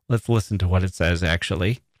 let's listen to what it says,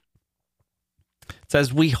 actually. It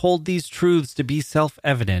says, we hold these truths to be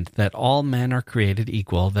self-evident, that all men are created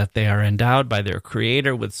equal, that they are endowed by their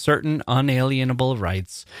Creator with certain unalienable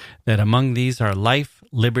rights, that among these are life,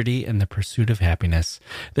 liberty, and the pursuit of happiness,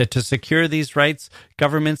 that to secure these rights,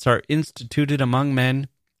 governments are instituted among men,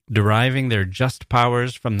 deriving their just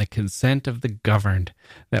powers from the consent of the governed,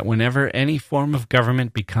 that whenever any form of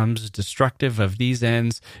government becomes destructive of these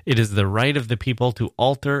ends, it is the right of the people to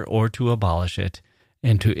alter or to abolish it,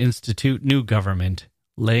 and to institute new government,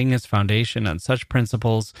 laying its foundation on such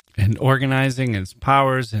principles and organizing its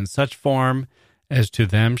powers in such form as to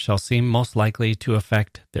them shall seem most likely to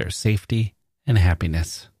affect their safety and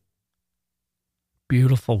happiness.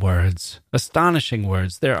 Beautiful words, astonishing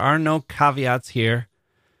words. There are no caveats here.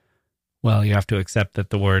 Well, you have to accept that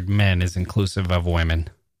the word men is inclusive of women.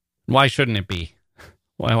 Why shouldn't it be?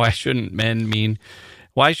 Why should men mean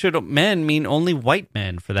only white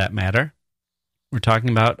men, for that matter? We're talking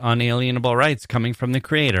about unalienable rights coming from the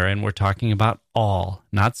Creator, and we're talking about all,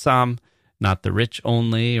 not some, not the rich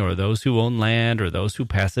only, or those who own land, or those who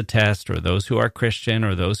pass a test, or those who are Christian,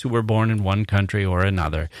 or those who were born in one country or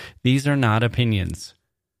another. These are not opinions,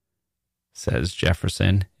 says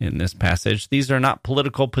Jefferson in this passage. These are not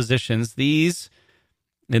political positions. These,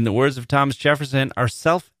 in the words of Thomas Jefferson, are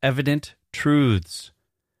self-evident truths.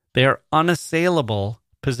 They are unassailable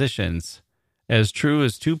positions. As true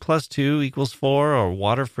as 2 + 2 = 4, or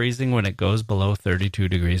water freezing when it goes below 32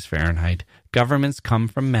 degrees Fahrenheit. Governments come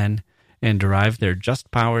from men and derive their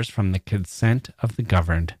just powers from the consent of the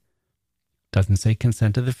governed. Doesn't say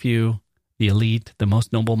consent of the few, the elite, the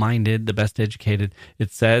most noble-minded, the best educated.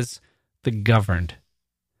 It says the governed.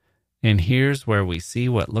 And here's where we see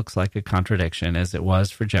what looks like a contradiction, as it was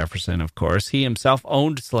for Jefferson, of course. He himself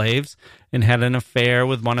owned slaves and had an affair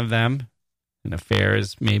with one of them. An affair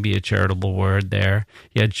is maybe a charitable word there.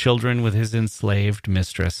 He had children with his enslaved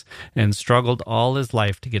mistress and struggled all his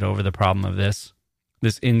life to get over the problem of this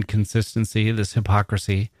inconsistency, this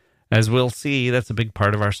hypocrisy. As we'll see, that's a big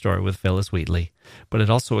part of our story with Phillis Wheatley. But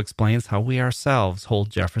it also explains how we ourselves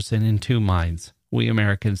hold Jefferson in two minds, we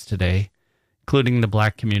Americans today, including the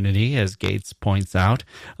black community, as Gates points out.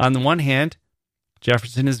 On the one hand,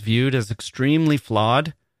 Jefferson is viewed as extremely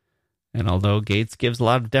flawed, and although Gates gives a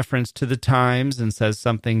lot of deference to the times and says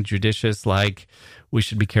something judicious like, we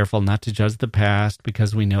should be careful not to judge the past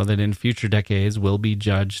because we know that in future decades we'll be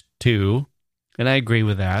judged too, And I agree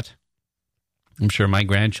with that. I'm sure my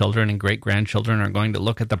grandchildren and great-grandchildren are going to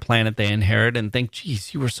look at the planet they inherit and think,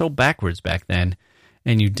 geez, you were so backwards back then,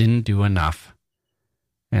 and you didn't do enough.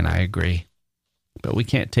 And I agree. But we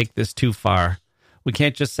can't take this too far. We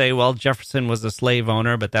can't just say, well, Jefferson was a slave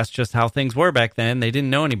owner, but that's just how things were back then. They didn't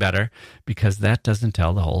know any better, because that doesn't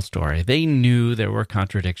tell the whole story. They knew there were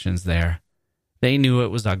contradictions there. They knew it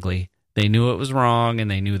was ugly. They knew it was wrong, and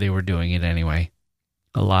they knew they were doing it anyway.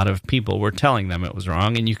 A lot of people were telling them it was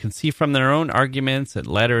wrong, and you can see from their own arguments and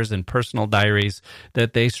letters and personal diaries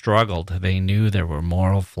that they struggled. They knew there were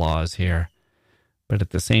moral flaws here. But at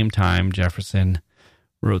the same time, Jefferson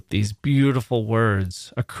wrote these beautiful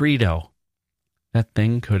words, a credo. That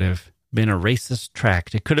thing could have been a racist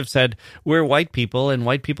tract. It could have said, we're white people, and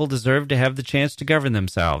white people deserve to have the chance to govern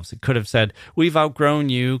themselves. It could have said, we've outgrown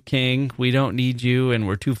you, king. We don't need you, and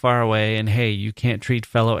we're too far away, and hey, you can't treat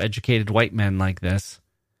fellow educated white men like this.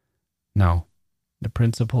 No, the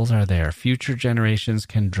principles are there. Future generations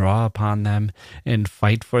can draw upon them and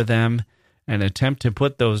fight for them and attempt to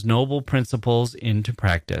put those noble principles into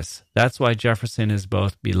practice. That's why Jefferson is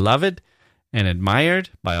both beloved and admired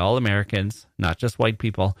by all Americans, not just white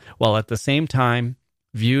people, while at the same time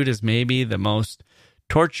viewed as maybe the most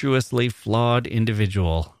tortuously flawed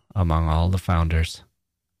individual among all the founders.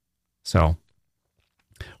 So,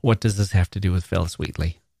 what does this have to do with Phillis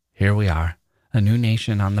Wheatley? Here we are, a new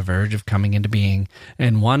nation on the verge of coming into being,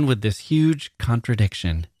 and one with this huge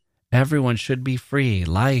contradiction. Everyone should be free.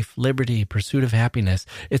 Life, liberty, pursuit of happiness.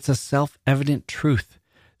 It's a self-evident truth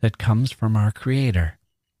that comes from our Creator.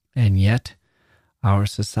 And yet, our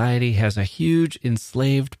society has a huge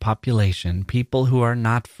enslaved population, people who are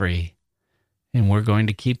not free. And we're going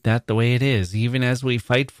to keep that the way it is, even as we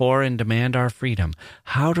fight for and demand our freedom.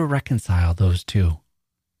 How to reconcile those two?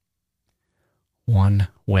 One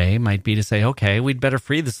way might be to say, okay, we'd better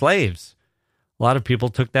free the slaves. A lot of people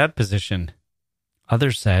took that position.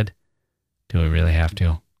 Others said, do we really have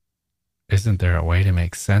to? Isn't there a way to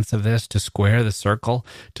make sense of this, to square the circle,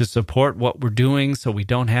 to support what we're doing so we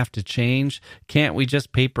don't have to change? Can't we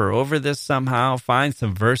just paper over this somehow, find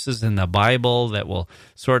some verses in the Bible that will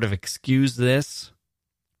sort of excuse this?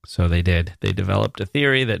 So they did. They developed a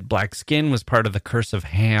theory that black skin was part of the curse of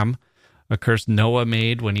Ham, a curse Noah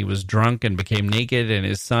made when he was drunk and became naked, and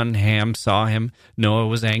his son Ham saw him. Noah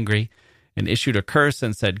was angry and issued a curse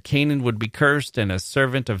and said Canaan would be cursed, and a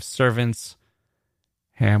servant of servants.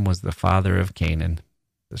 Ham was the father of Canaan.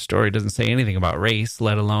 The story doesn't say anything about race,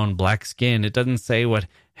 let alone black skin. It doesn't say what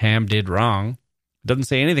Ham did wrong. It doesn't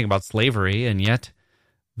say anything about slavery, and yet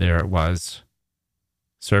there it was.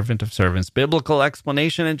 Servant of servants, biblical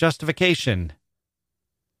explanation and justification.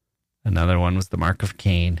 Another one was the mark of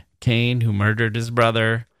Cain. Cain, who murdered his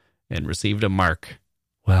brother and received a mark.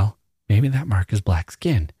 Well, maybe that mark is black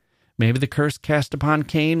skin. Maybe the curse cast upon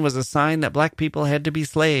Cain was a sign that black people had to be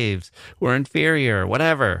slaves, were inferior,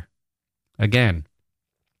 whatever. Again,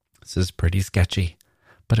 this is pretty sketchy,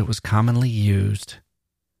 but it was commonly used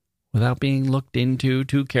without being looked into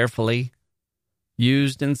too carefully,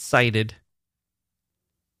 used and cited.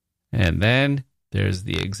 And then there's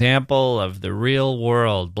the example of the real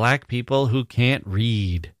world, black people who can't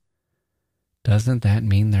read. Doesn't that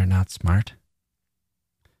mean they're not smart?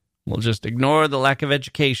 We'll just ignore the lack of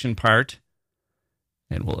education part,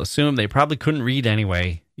 and we'll assume they probably couldn't read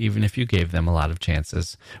anyway, even if you gave them a lot of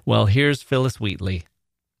chances. Well, here's Phillis Wheatley.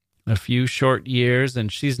 A few short years,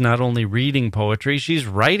 and she's not only reading poetry, she's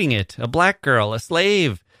writing it. A black girl, a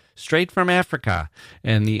slave, straight from Africa.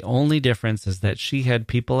 And the only difference is that she had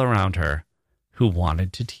people around her who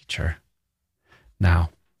wanted to teach her.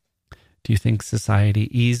 Now, do you think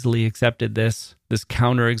society easily accepted this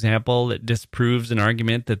counterexample that disproves an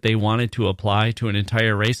argument that they wanted to apply to an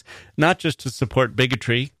entire race, not just to support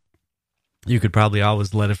bigotry? You could probably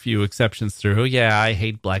always let a few exceptions through. Yeah, I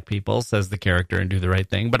hate black people, says the character, and do the right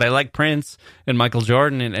thing, but I like Prince and Michael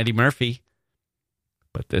Jordan and Eddie Murphy.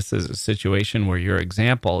 But this is a situation where your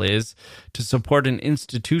example is to support an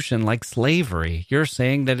institution like slavery. You're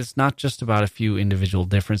saying that it's not just about a few individual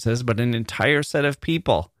differences, but an entire set of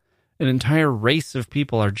people. An entire race of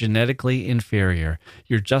people are genetically inferior.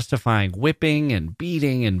 You're justifying whipping and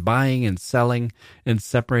beating and buying and selling and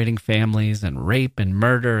separating families and rape and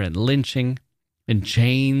murder and lynching and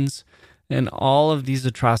chains and all of these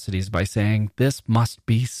atrocities by saying this must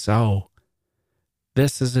be so.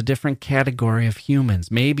 This is a different category of humans,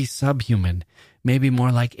 maybe subhuman, maybe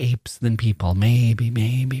more like apes than people,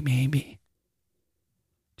 maybe.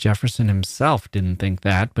 Jefferson himself didn't think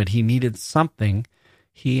that, but he needed something.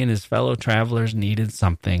 He and his fellow travelers needed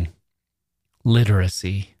something.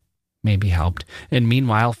 Literacy. maybe helped. And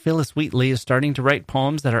meanwhile, Phillis Wheatley is starting to write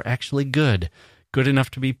poems that are actually good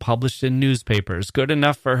enough to be published in newspapers, good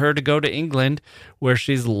enough for her to go to England, where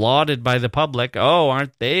she's lauded by the public. Oh,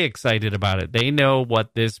 aren't they excited about it? They know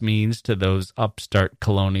what this means to those upstart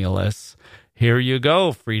colonialists. Here you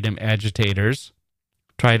go, freedom agitators.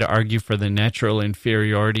 Try to argue for the natural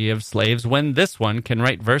inferiority of slaves when this one can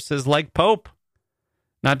write verses like Pope.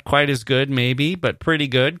 Not quite as good, maybe, but pretty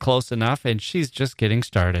good, close enough, and she's just getting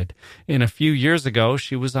started. And a few years ago,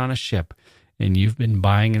 she was on a ship, and you've been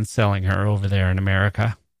buying and selling her over there in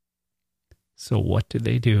America. So what do,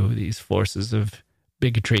 these forces of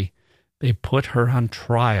bigotry? They put her on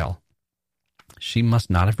trial. She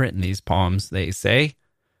must not have written these poems, they say.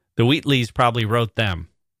 The Wheatleys probably wrote them.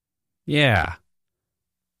 Yeah.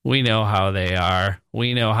 We know how they are.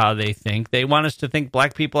 We know how they think. They want us to think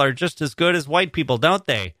black people are just as good as white people, don't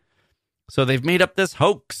they? So they've made up this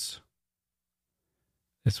hoax.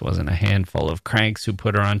 This wasn't a handful of cranks who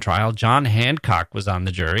put her on trial. John Hancock was on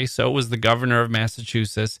the jury. So was the governor of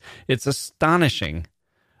Massachusetts. It's astonishing.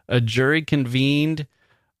 A jury convened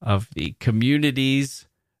of the community's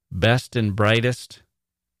best and brightest,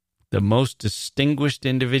 the most distinguished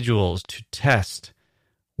individuals to test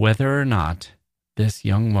whether or not this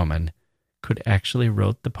young woman could actually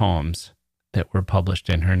wrote the poems that were published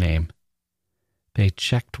in her name. They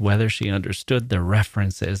checked whether she understood the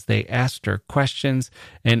references. They asked her questions,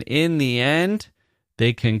 and in the end,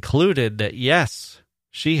 they concluded that yes,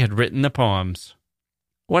 she had written the poems.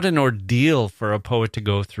 What an ordeal for a poet to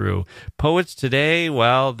go through. Poets today,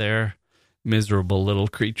 well, they're miserable little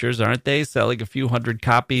creatures, aren't they? Selling a few hundred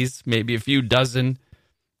copies, maybe a few dozen,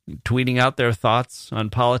 tweeting out their thoughts on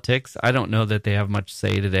politics. I don't know that they have much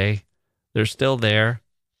say today. They're still there.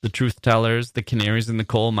 The truth tellers, the canaries in the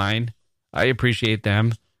coal mine. I appreciate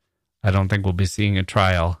them. I don't think we'll be seeing a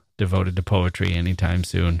trial devoted to poetry anytime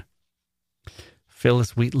soon.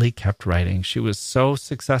 Phillis Wheatley kept writing. She was so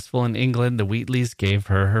successful in England, the Wheatleys gave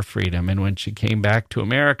her her freedom. And when she came back to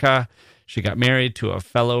America, she got married to a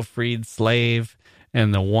fellow freed slave.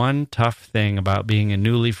 And the one tough thing about being a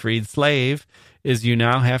newly freed slave is you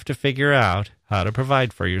now have to figure out how to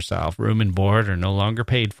provide for yourself. Room and board are no longer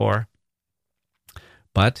paid for.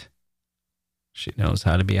 But she knows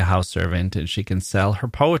how to be a house servant, and she can sell her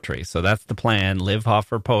poetry. So that's the plan, live off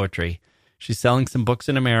her poetry. She's selling some books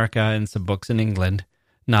in America and some books in England.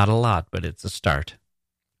 Not a lot, but it's a start.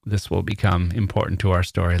 This will become important to our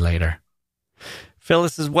story later.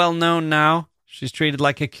 Phillis is well known now. She's treated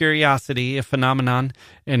like a curiosity, a phenomenon,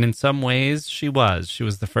 and in some ways she was. She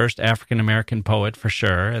was the first African-American poet for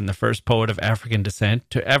sure, and the first poet of African descent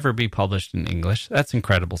to ever be published in English. That's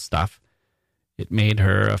incredible stuff. It made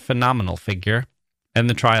her a phenomenal figure, and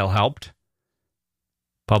the trial helped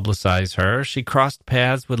publicize her. She crossed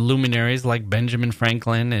paths with luminaries like Benjamin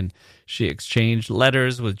Franklin, and she exchanged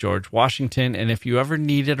letters with George Washington, and if you ever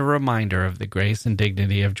needed a reminder of the grace and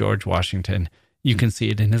dignity of George Washington, you can see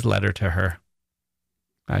it in his letter to her.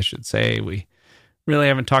 I should say we really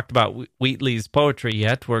haven't talked about Wheatley's poetry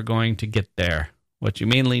yet. We're going to get there. What you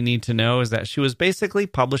mainly need to know is that she was basically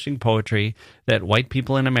publishing poetry that white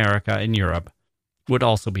people in America and Europe would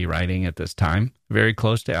also be writing at this time, very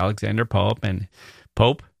close to Alexander Pope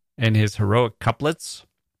and his heroic couplets.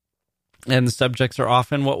 And the subjects are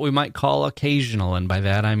often what we might call occasional, and by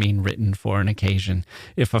that I mean written for an occasion.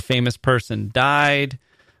 If a famous person died,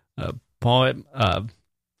 a poem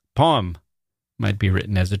might be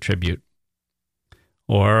written as a tribute.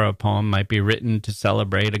 Or a poem might be written to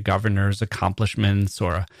celebrate a governor's accomplishments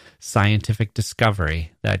or a scientific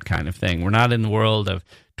discovery, that kind of thing. We're not in the world of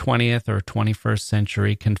 20th or 21st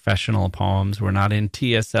century confessional poems. We're not in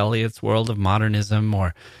T.S. Eliot's world of modernism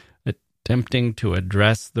or attempting to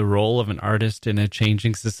address the role of an artist in a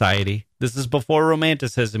changing society. This is before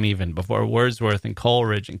Romanticism even, before Wordsworth and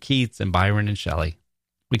Coleridge and Keats and Byron and Shelley.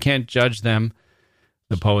 We can't judge them,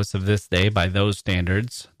 the poets of this day, by those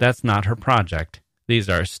standards. That's not her project. These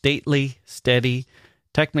are stately, steady,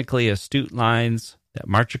 technically astute lines that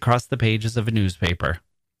march across the pages of a newspaper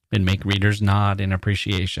and make readers nod in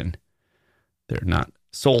appreciation. They're not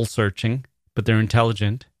soul-searching, but they're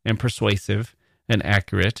intelligent and persuasive and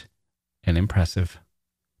accurate and impressive.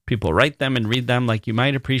 People write them and read them like you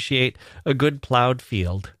might appreciate a good plowed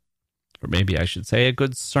field, or maybe I should say a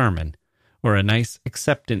good sermon, or a nice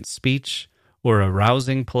acceptance speech, or a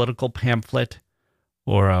rousing political pamphlet,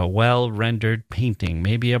 or a well-rendered painting,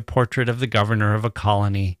 maybe a portrait of the governor of a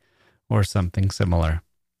colony, or something similar,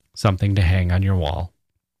 something to hang on your wall.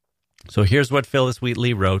 So here's what Phillis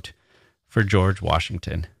Wheatley wrote for George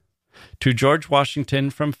Washington. To George Washington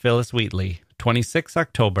from Phillis Wheatley, 26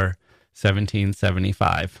 October,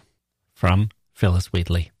 1775. From Phillis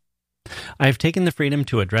Wheatley. I have taken the freedom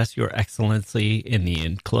to address your excellency in the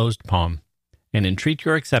enclosed poem, and entreat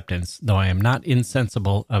your acceptance, though I am not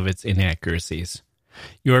insensible of its inaccuracies.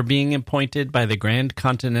 You are being appointed by the Grand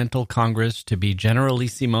Continental Congress to be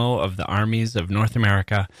Generalissimo of the armies of North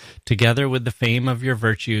America, together with the fame of your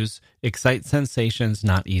virtues, excite sensations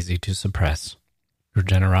not easy to suppress. Your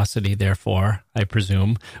generosity, therefore, I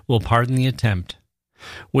presume, will pardon the attempt.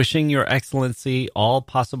 Wishing your excellency all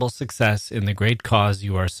possible success in the great cause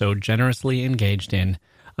you are so generously engaged in,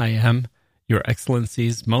 I am your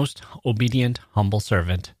excellency's most obedient, humble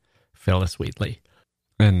servant, Phillis Wheatley.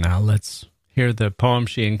 And now let's hear the poem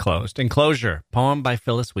she enclosed. Enclosure, poem by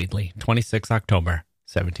Phillis Wheatley, 26 October,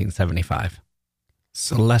 1775.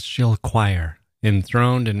 Celestial choir,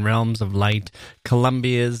 enthroned in realms of light,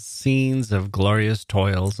 Columbia's scenes of glorious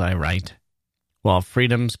toils I write. While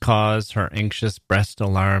freedom's cause her anxious breast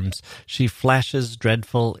alarms, she flashes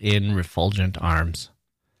dreadful in refulgent arms.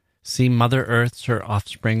 See Mother Earth's her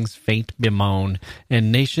offspring's fate bemoan,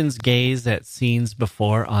 and nations gaze at scenes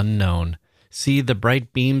before unknown. See the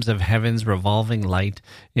bright beams of heaven's revolving light,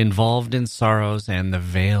 involved in sorrows and the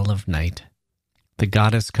veil of night. The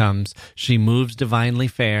goddess comes, she moves divinely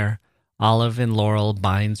fair, olive and laurel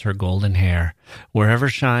binds her golden hair. Wherever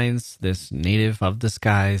shines this native of the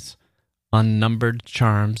skies, unnumbered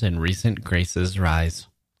charms and recent graces rise.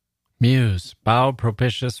 Muse, bow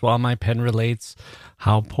propitious while my pen relates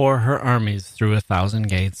how pour her armies through 1,000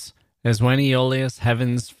 gates, as when Aeolus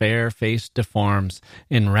heaven's fair face deforms,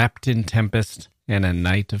 enwrapped in tempest and a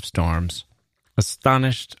night of storms.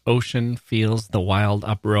 Astonished ocean feels the wild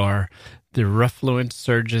uproar, the refluent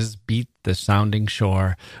surges beat the sounding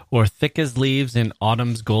shore, or thick as leaves in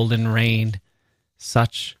autumn's golden rain.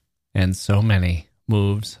 Such, and so many,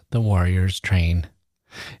 moves the warrior's train.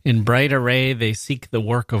 In bright array they seek the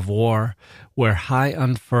work of war, where high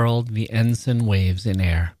unfurled the ensign waves in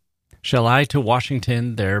air. Shall I to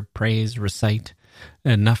Washington their praise recite?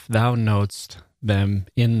 Enough thou know'st them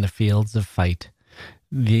in the fields of fight.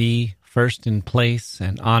 Thee first in place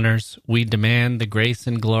and honors we demand the grace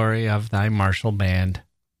and glory of thy martial band.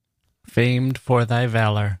 Famed for thy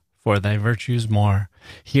valor, for thy virtues more,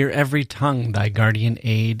 hear every tongue thy guardian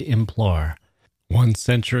aid implore. 1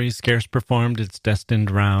 century scarce performed its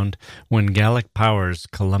destined round, when Gallic powers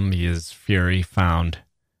Columbia's fury found.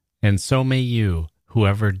 And so may you,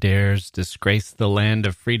 whoever dares disgrace the land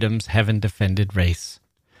of freedom's heaven-defended race.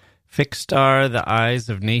 Fixed are the eyes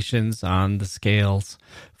of nations on the scales,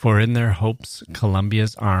 for in their hopes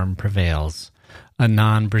Columbia's arm prevails.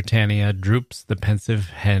 Anon Britannia droops the pensive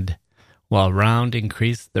head, while round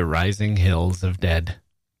increase the rising hills of dead.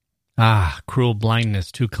 Ah, cruel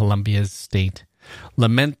blindness to Columbia's state!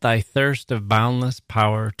 Lament thy thirst of boundless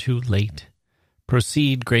power too late.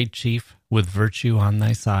 Proceed, great chief, with virtue on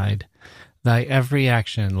thy side. Thy every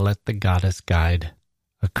action let the goddess guide.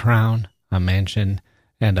 A crown, a mansion,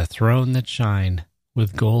 and a throne that shine,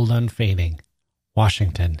 with gold unfading,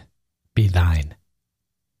 Washington, be thine.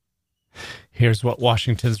 Here's what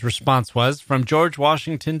Washington's response was from George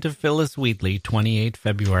Washington to Phillis Wheatley, 28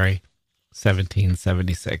 February,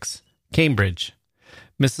 1776. Cambridge.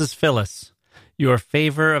 Mrs. Phillis, your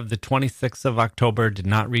favor of the 26th of October did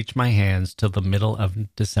not reach my hands till the middle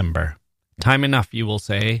of December. Time enough, you will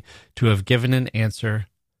say, to have given an answer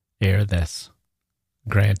ere this.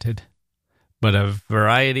 Granted. But a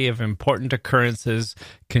variety of important occurrences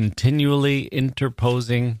continually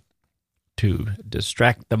interposing to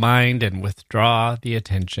distract the mind and withdraw the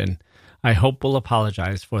attention, I hope will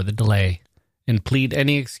apologize for the delay and plead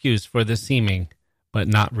any excuse for the seeming, but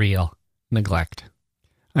not real, neglect.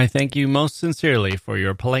 I thank you most sincerely for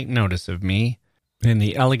your polite notice of me, in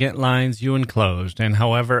the elegant lines you enclosed, and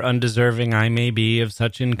however undeserving I may be of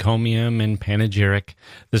such encomium and panegyric,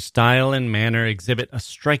 the style and manner exhibit a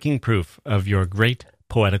striking proof of your great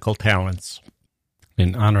poetical talents.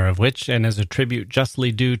 In honor of which, and as a tribute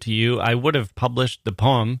justly due to you, I would have published the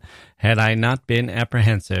poem, had I not been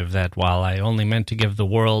apprehensive that while I only meant to give the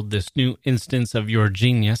world this new instance of your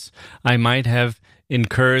genius, I might have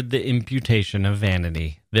incurred the imputation of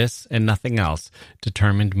vanity. This, and nothing else,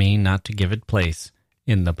 determined me not to give it place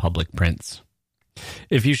in the public prints.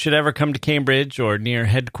 If you should ever come to Cambridge or near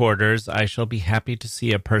headquarters, I shall be happy to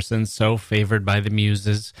see a person so favored by the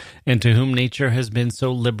Muses, and to whom nature has been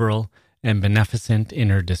so liberal and beneficent in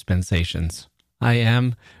her dispensations. I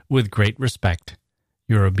am, with great respect,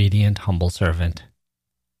 your obedient humble servant,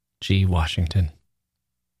 G. Washington.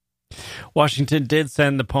 Washington did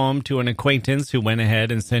send the poem to an acquaintance who went ahead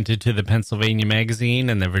and sent it to the Pennsylvania Magazine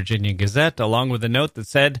and the Virginia Gazette, along with a note that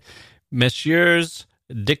said, Messrs.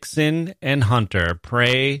 Dixon and Hunter,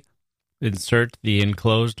 pray Insert the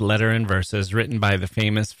enclosed letter and verses written by the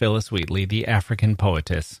famous Phillis Wheatley, the African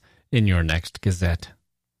poetess, in your next Gazette.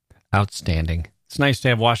 Outstanding. It's nice to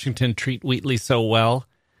have Washington treat Wheatley so well,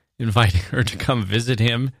 inviting her to come visit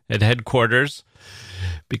him at headquarters,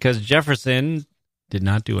 because Jefferson did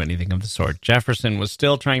not do anything of the sort. Jefferson was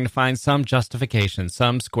still trying to find some justification,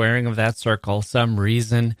 some squaring of that circle, some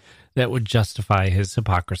reason that would justify his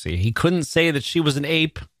hypocrisy. He couldn't say that she was an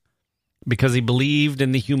ape because he believed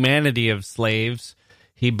in the humanity of slaves.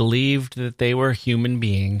 He believed that they were human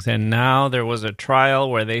beings. And now there was a trial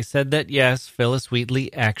where they said that, yes, Phillis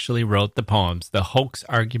Wheatley actually wrote the poems. The hoax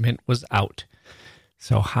argument was out.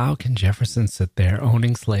 So how can Jefferson sit there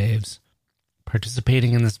owning slaves,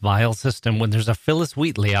 participating in this vile system, when there's a Phillis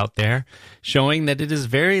Wheatley out there showing that it is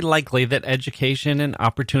very likely that education and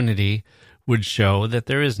opportunity would show that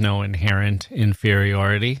there is no inherent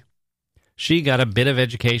inferiority? She got a bit of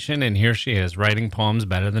education, and here she is, writing poems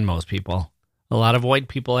better than most people. A lot of white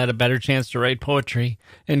people had a better chance to write poetry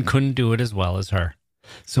and couldn't do it as well as her.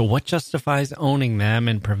 So what justifies owning them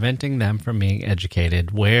and preventing them from being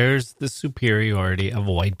educated? Where's the superiority of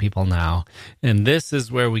white people now? And this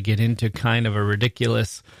is where we get into kind of a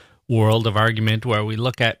ridiculous world of argument where we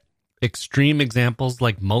look at extreme examples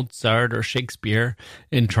like Mozart or Shakespeare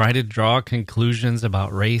and try to draw conclusions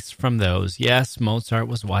about race from those. Yes, Mozart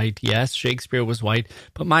was white. Yes, Shakespeare was white.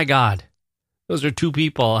 But my God, those are two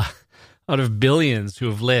people out of billions who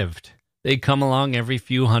have lived. They come along every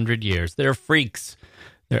few hundred years. They're freaks.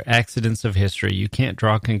 They're accidents of history. You can't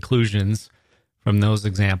draw conclusions from those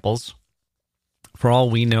examples. For all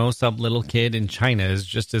we know, some little kid in China is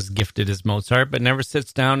just as gifted as Mozart, but never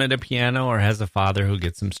sits down at a piano or has a father who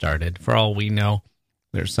gets him started. For all we know,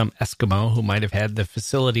 there's some Eskimo who might have had the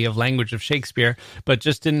facility of language of Shakespeare, but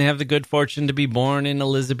just didn't have the good fortune to be born in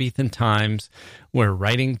Elizabethan times, where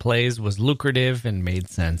writing plays was lucrative and made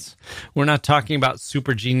sense. We're not talking about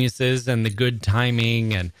super geniuses and the good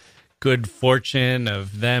timing and good fortune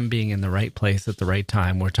of them being in the right place at the right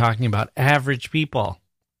time. We're talking about average people.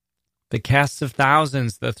 The casts of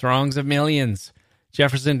thousands, the throngs of millions.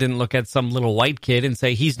 Jefferson didn't look at some little white kid and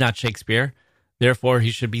say, he's not Shakespeare, therefore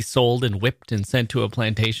he should be sold and whipped and sent to a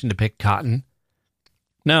plantation to pick cotton.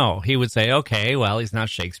 No, he would say, okay, well, he's not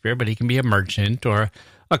Shakespeare, but he can be a merchant or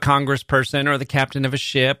a congressperson or the captain of a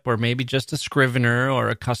ship or maybe just a scrivener or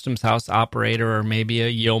a customs house operator or maybe a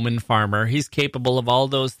yeoman farmer. He's capable of all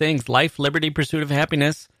those things. Life, liberty, pursuit of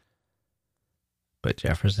happiness. But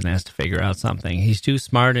Jefferson has to figure out something. He's too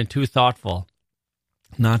smart and too thoughtful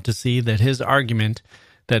not to see that his argument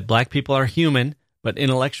that black people are human but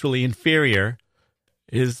intellectually inferior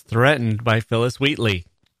is threatened by Phillis Wheatley.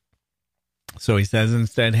 So he says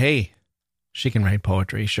instead, hey, she can write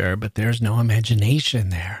poetry, sure, but there's no imagination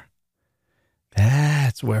there.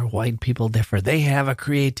 That's where white people differ. They have a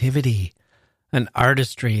creativity, an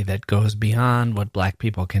artistry that goes beyond what black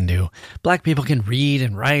people can do. Black people can read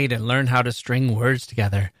and write and learn how to string words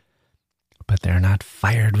together, but they're not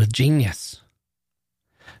fired with genius.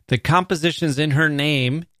 The compositions in her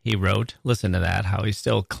name, he wrote, listen to that, how he's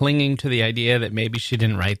still clinging to the idea that maybe she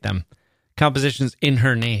didn't write them. Compositions in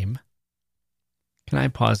her name. Can I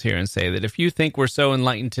pause here and say that if you think we're so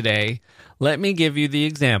enlightened today, let me give you the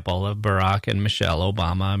example of Barack and Michelle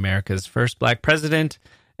Obama, America's first black president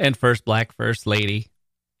and first black first lady,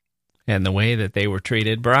 and the way that they were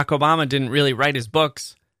treated. Barack Obama didn't really write his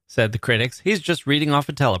books, said the critics. He's just reading off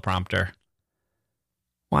a teleprompter.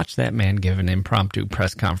 Watch that man give an impromptu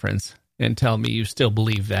press conference and tell me you still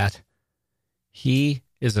believe that. He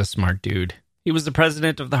is a smart dude. He was the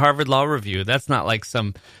president of the Harvard Law Review. That's not like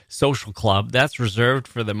some social club. That's reserved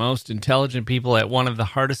for the most intelligent people at one of the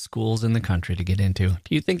hardest schools in the country to get into.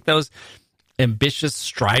 Do you think those ambitious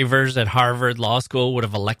strivers at Harvard Law School would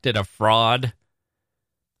have elected a fraud?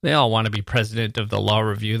 They all want to be president of the Law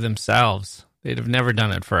Review themselves. They'd have never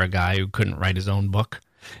done it for a guy who couldn't write his own book.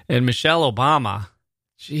 And Michelle Obama,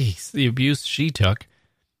 geez, the abuse she took.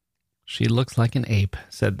 She looks like an ape,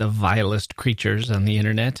 said the vilest creatures on the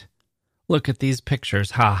internet. Look at these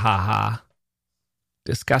pictures, ha ha ha.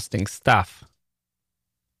 Disgusting stuff.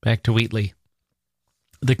 Back to Wheatley.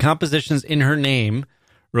 The compositions in her name,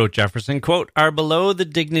 wrote Jefferson, quote, are below the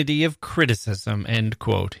dignity of criticism, end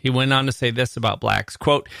quote. He went on to say this about blacks,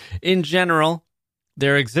 quote, in general,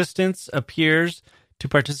 their existence appears to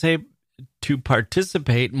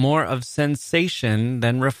participate more of sensation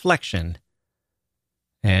than reflection.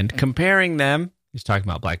 And comparing them, he's talking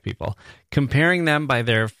about black people, comparing them by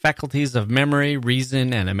their faculties of memory,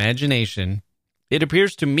 reason, and imagination, it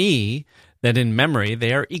appears to me that in memory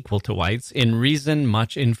they are equal to whites, in reason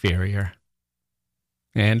much inferior.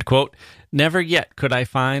 And, quote, "Never yet could I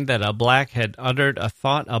find that a black had uttered a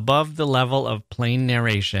thought above the level of plain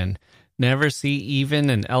narration, never see even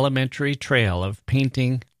an elementary trail of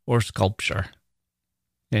painting or sculpture."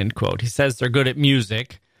 End quote. He says they're good at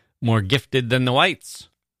music, more gifted than the whites,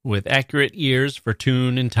 with accurate ears for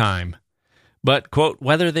tune and time. But, quote,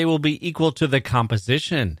 "whether they will be equal to the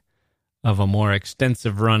composition of a more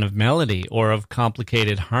extensive run of melody or of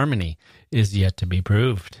complicated harmony is yet to be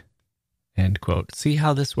proved." End quote. See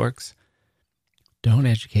how this works? Don't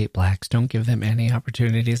educate blacks. Don't give them any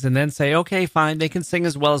opportunities. And then say, okay, fine, they can sing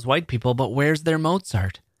as well as white people, but where's their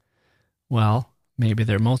Mozart? Well, maybe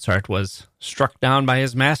their Mozart was struck down by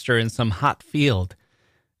his master in some hot field,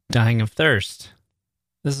 dying of thirst.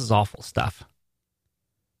 This is awful stuff.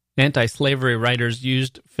 Anti-slavery writers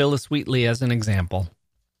used Phillis Wheatley as an example.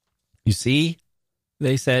 You see,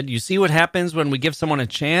 they said, you see what happens when we give someone a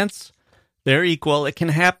chance? They're equal. It can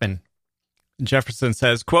happen. Jefferson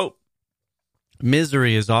says, quote,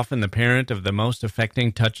 "Misery is often the parent of the most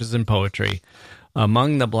affecting touches in poetry.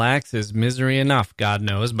 Among the blacks is misery enough, God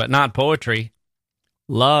knows, but not poetry.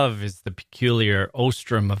 Love is the peculiar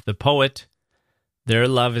ostrum of the poet. Their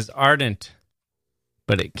love is ardent,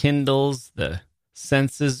 but it kindles the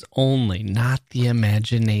senses only, not the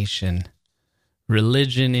imagination.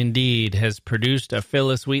 Religion, indeed, has produced a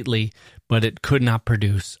Phillis Wheatley, but it could not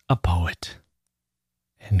produce a poet."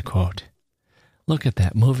 End quote. Look at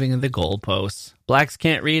that moving of the goalposts. Blacks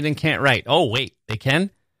can't read and can't write. Oh, wait, they can?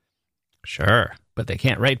 Sure, but they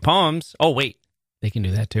can't write poems. Oh, wait, they can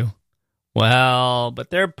do that too. Well, but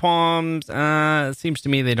their poems, it seems to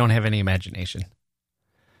me they don't have any imagination.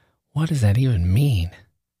 What does that even mean?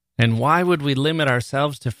 And why would we limit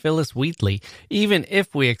ourselves to Phillis Wheatley, even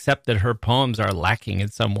if we accept that her poems are lacking in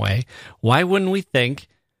some way? Why wouldn't we think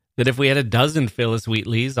that if we had a dozen Phillis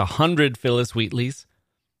Wheatleys, 100 Phillis Wheatleys,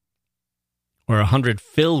 or 100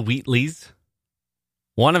 Phil Wheatleys,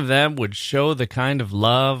 one of them would show the kind of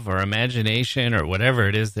love or imagination or whatever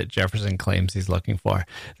it is that Jefferson claims he's looking for?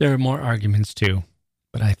 There are more arguments too,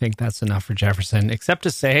 but I think that's enough for Jefferson, except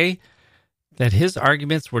to say that his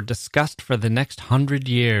arguments were discussed for the next 100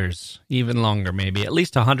 years, even longer maybe, at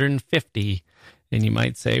least 150. And you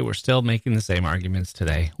might say we're still making the same arguments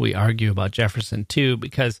today. We argue about Jefferson too,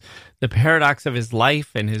 because the paradox of his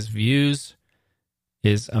life and his views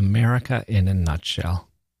is America in a nutshell.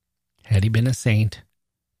 Had he been a saint,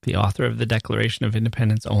 the author of the Declaration of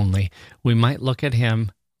Independence only, we might look at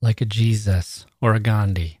him like a Jesus or a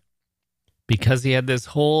Gandhi. Because he had this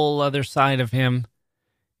whole other side of him,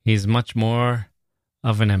 he's much more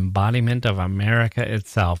of an embodiment of America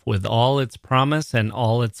itself, with all its promise and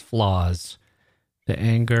all its flaws. The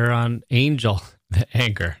anger,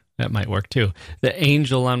 that might work too. The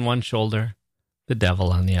angel on one shoulder, the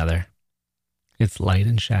devil on the other. It's light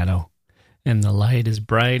and shadow, and the light is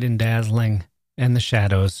bright and dazzling, and the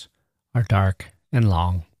shadows are dark and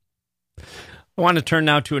long. I want to turn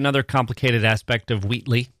now to another complicated aspect of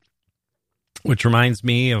Wheatley, which reminds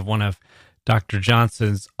me of one of Dr.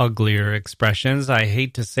 Johnson's uglier expressions. I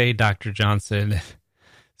hate to say Dr. Johnson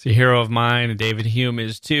is a hero of mine, and David Hume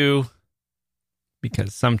is too,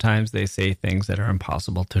 because sometimes they say things that are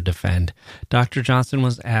impossible to defend. Dr. Johnson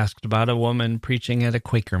was asked about a woman preaching at a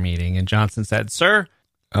Quaker meeting, and Johnson said, "Sir,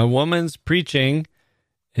 a woman's preaching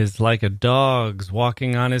is like a dog's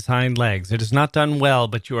walking on his hind legs. It is not done well,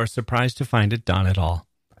 but you are surprised to find it done at all."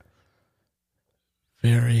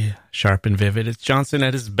 Very sharp and vivid. It's Johnson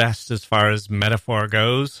at his best as far as metaphor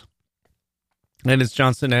goes, and it's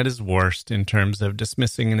Johnson at his worst in terms of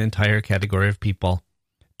dismissing an entire category of people,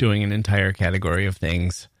 doing an entire category of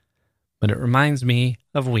things. But it reminds me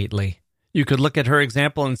of Wheatley. You could look at her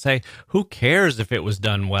example and say, who cares if it was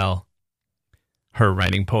done well? Her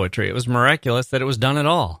writing poetry, it was miraculous that it was done at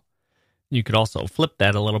all. You could also flip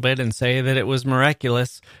that a little bit and say that it was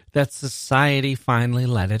miraculous that society finally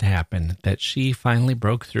let it happen, that she finally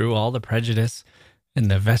broke through all the prejudice and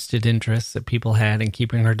the vested interests that people had in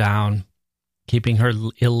keeping her down, keeping her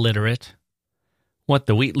illiterate. What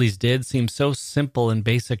the Wheatleys did seems so simple and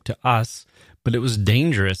basic to us, but it was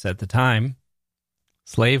dangerous at the time.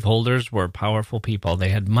 Slaveholders were powerful people. They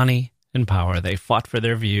had money and power. They fought for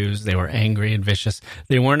their views. They were angry and vicious.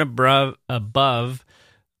 They weren't above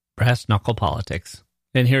brass-knuckle politics.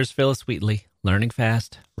 And here's Phillis Wheatley, learning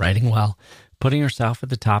fast, writing well, putting herself at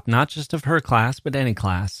the top, not just of her class, but any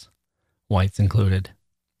class, whites included.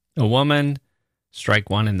 A woman, strike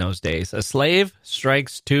one in those days. A slave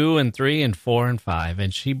strikes 2 and 3 and 4 and 5,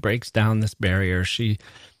 and she breaks down this barrier. She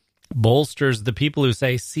bolsters the people who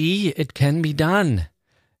say, see, it can be done.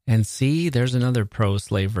 And see, there's another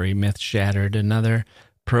pro-slavery myth shattered, another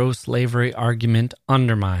pro-slavery argument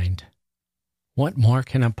undermined. What more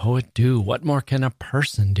can a poet do? What more can a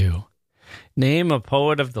person do? Name a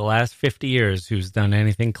poet of the last 50 years who's done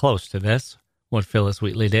anything close to this, what Phillis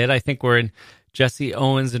Wheatley did. I think we're in Jesse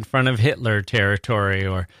Owens in front of Hitler territory,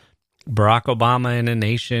 or Barack Obama in a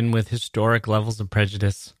nation with historic levels of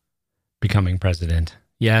prejudice becoming president.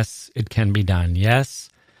 Yes, it can be done. Yes,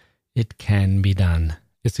 it can be done.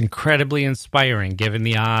 It's incredibly inspiring given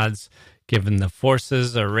the odds, given the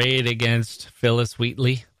forces arrayed against Phillis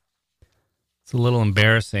Wheatley. It's a little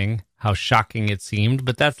embarrassing how shocking it seemed,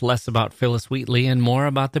 but that's less about Phillis Wheatley and more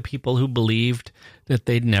about the people who believed that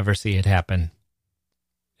they'd never see it happen.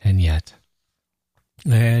 And yet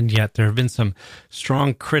there have been some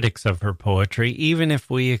strong critics of her poetry, even if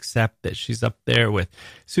we accept that she's up there with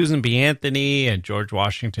Susan B. Anthony and George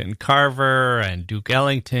Washington Carver and Duke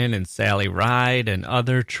Ellington and Sally Ride and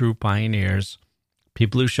other true pioneers,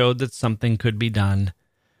 people who showed that something could be done.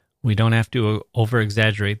 We don't have to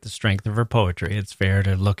over-exaggerate the strength of her poetry. It's fair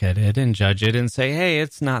to look at it and judge it and say, hey,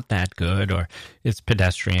 it's not that good, or it's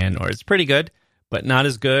pedestrian, or it's pretty good, but not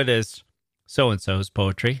as good as so-and-so's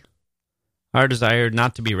poetry. Our desire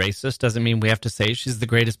not to be racist doesn't mean we have to say she's the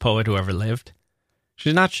greatest poet who ever lived.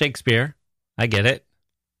 She's not Shakespeare. I get it.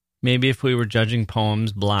 Maybe if we were judging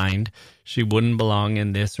poems blind, she wouldn't belong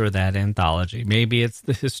in this or that anthology. Maybe it's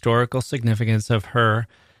the historical significance of her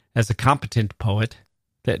as a competent poet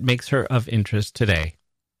that makes her of interest today.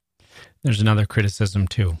 There's another criticism,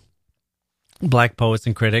 too. Black poets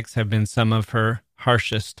and critics have been some of her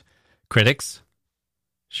harshest critics.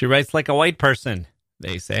 She writes like a white person,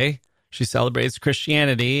 they say. She celebrates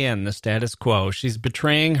Christianity and the status quo. She's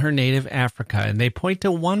betraying her native Africa, and they point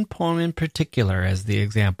to one poem in particular as the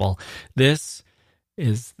example. This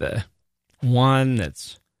is the one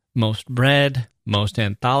that's most read, most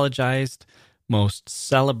anthologized, most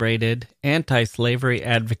celebrated. Anti-slavery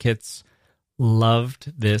advocates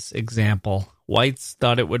loved this example. Whites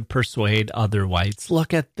thought it would persuade other whites.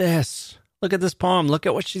 Look at this. Look at this poem. Look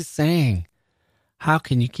at what she's saying. How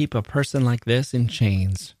can you keep a person like this in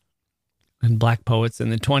chains? And black poets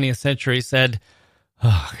in the 20th century said,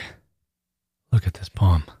 oh, look at this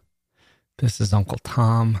poem. This is Uncle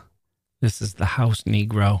Tom. This is the house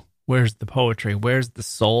Negro. Where's the poetry? Where's the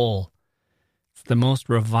soul? It's the most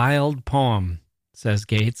reviled poem, says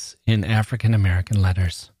Gates, in African American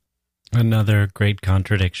letters. Another great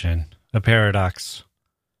contradiction, a paradox.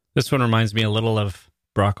 This one reminds me a little of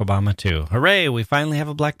Barack Obama, too. Hooray, we finally have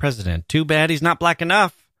a black president. Too bad he's not black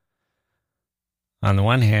enough. On the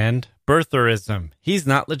one hand, birtherism. He's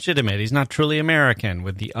not legitimate. He's not truly American,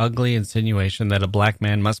 with the ugly insinuation that a black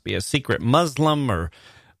man must be a secret Muslim or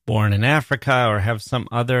born in Africa or have some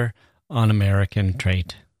other un-American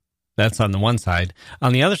trait. That's on the one side.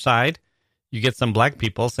 On the other side, you get some black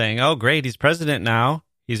people saying, oh, great, he's president now.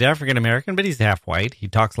 He's African-American, but he's half white. He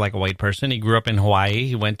talks like a white person. He grew up in Hawaii.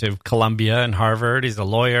 He went to Columbia and Harvard. He's a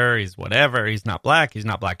lawyer. He's whatever. He's not black. He's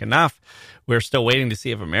not black enough. We're still waiting to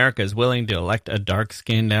see if America is willing to elect a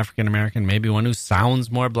dark-skinned African-American, maybe one who sounds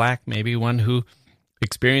more black, maybe one who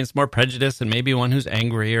experienced more prejudice, and maybe one who's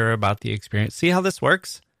angrier about the experience. See how this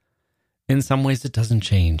works? In some ways, it doesn't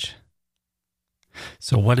change.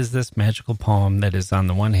 So what is this magical poem that is, on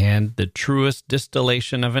the one hand, the truest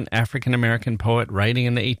distillation of an African-American poet writing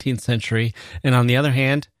in the 18th century, and on the other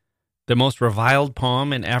hand, the most reviled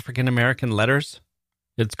poem in African-American letters?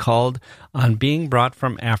 It's called On Being Brought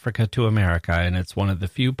from Africa to America, and it's one of the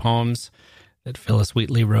few poems that Phillis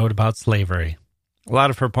Wheatley wrote about slavery. A lot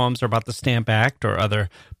of her poems are about the Stamp Act or other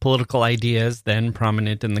political ideas then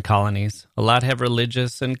prominent in the colonies. A lot have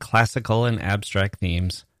religious and classical and abstract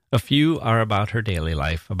themes. A few are about her daily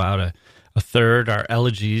life. About a third are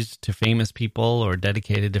elegies to famous people or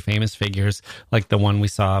dedicated to famous figures, like the one we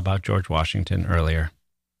saw about George Washington earlier.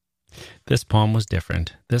 This poem was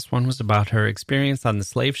different. This one was about her experience on the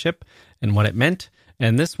slave ship and what it meant,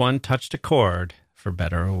 and this one touched a chord, for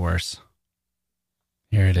better or worse.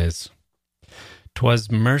 Here it is.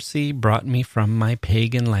 "'Twas mercy brought me from my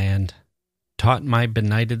pagan land, taught my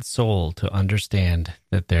benighted soul to understand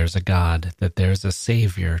that there's a God, that there's a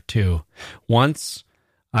Savior, too. Once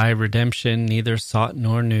I redemption neither sought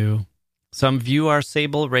nor knew. Some view our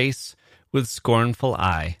sable race with scornful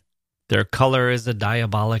eye. Their color is a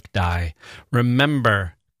diabolic dye.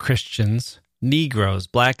 Remember, Christians, Negroes,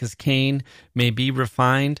 black as Cain, may be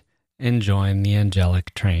refined and join the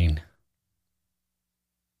angelic train."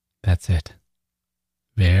 That's it.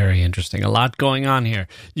 Very interesting. A lot going on here.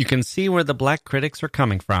 You can see where the black critics are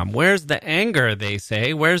coming from. Where's the anger, they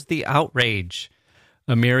say? Where's the outrage?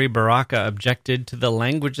 Amiri Baraka objected to the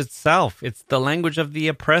language itself. It's the language of the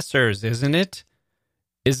oppressors, isn't it?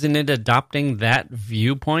 Isn't it adopting that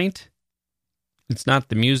viewpoint? It's not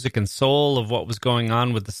the music and soul of what was going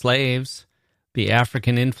on with the slaves. The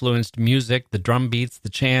African-influenced music, the drum beats, the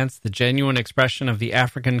chants, the genuine expression of the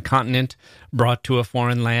African continent brought to a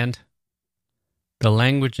foreign land. The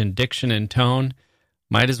language and diction and tone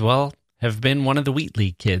might as well have been one of the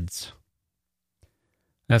Wheatley kids.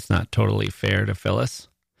 That's not totally fair to Phillis,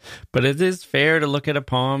 but it is fair to look at a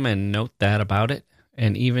poem and note that about it,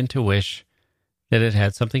 and even to wish that it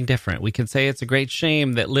had something different. We can say it's a great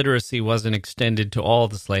shame that literacy wasn't extended to all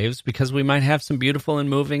the slaves, because we might have some beautiful and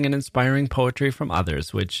moving and inspiring poetry from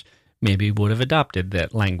others, which maybe would have adopted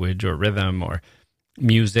that language or rhythm or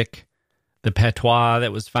music, the patois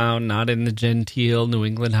that was found not in the genteel New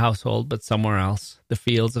England household, but somewhere else, the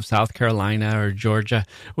fields of South Carolina or Georgia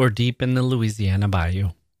or deep in the Louisiana bayou.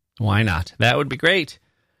 Why not? That would be great.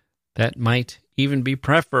 That might even be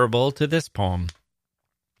preferable to this poem.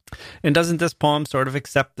 And doesn't this poem sort of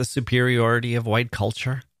accept the superiority of white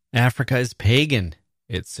culture? Africa is pagan,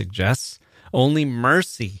 it suggests. Only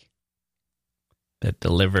mercy that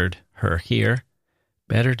delivered her here.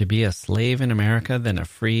 Better to be a slave in America than a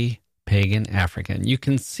free pagan African. You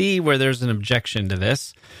can see where there's an objection to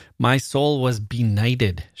this. My soul was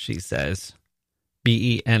benighted, she says.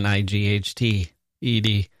 B-E-N-I-G-H-T-E-D.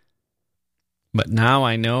 But now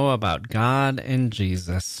I know about God and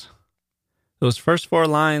Jesus. Those first 4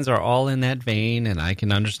 lines are all in that vein, and I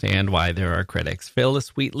can understand why there are critics. Phillis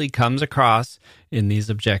Wheatley comes across, in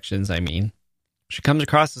these objections, she comes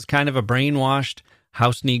across as kind of a brainwashed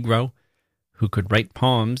house Negro who could write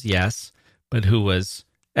poems, yes, but who was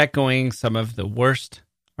echoing some of the worst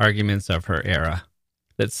arguments of her era.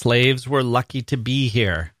 That slaves were lucky to be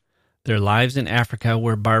here. Their lives in Africa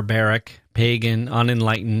were barbaric, pagan,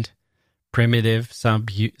 unenlightened, primitive,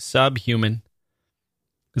 subhuman.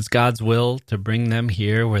 It's God's will to bring them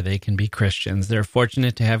here where they can be Christians. They're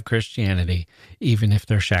fortunate to have Christianity, even if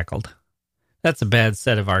they're shackled. That's a bad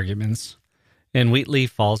set of arguments, and Wheatley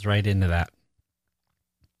falls right into that.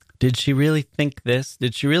 Did she really think this?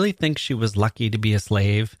 Did she really think she was lucky to be a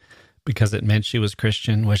slave because it meant she was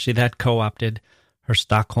Christian? Was she that co-opted? Her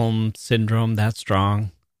Stockholm syndrome that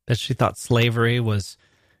strong that she thought slavery was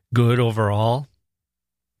good overall?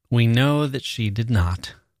 We know that she did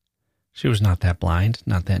not. She was not that blind,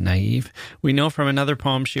 not that naive. We know from another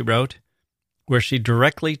poem she wrote where she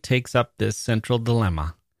directly takes up this central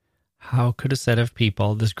dilemma. How could a set of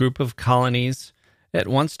people, this group of colonies, at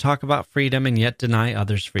once talk about freedom and yet deny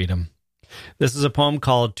others freedom? This is a poem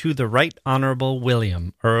called To the Right Honorable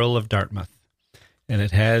William, Earl of Dartmouth, and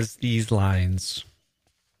it has these lines.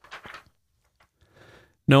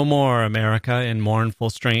 No more, America, in mournful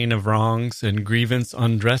strain of wrongs and grievance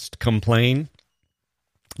undressed complain.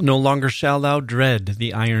 No longer shalt thou dread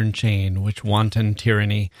the iron chain which wanton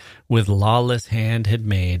tyranny with lawless hand had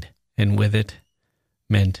made, and with it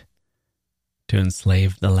meant to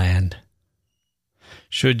enslave the land.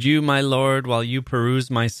 Should you, my lord, while you peruse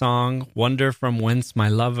my song, wonder from whence my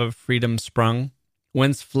love of freedom sprung,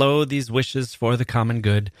 whence flow these wishes for the common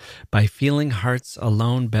good, by feeling hearts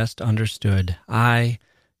alone best understood, I,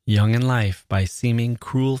 young in life, by seeming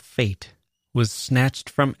cruel fate, was snatched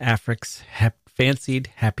from Afric's fancied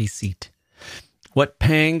happy seat. What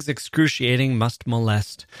pangs excruciating must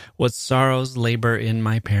molest, what sorrows labor in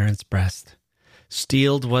my parents' breast.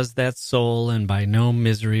 Steeled was that soul, and by no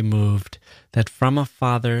misery moved, that from a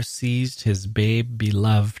father seized his babe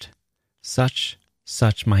beloved. Such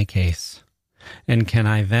my case. And can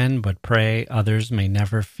I then but pray others may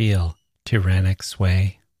never feel tyrannic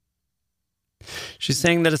sway? She's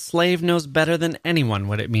saying that a slave knows better than anyone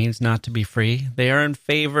what it means not to be free. They are in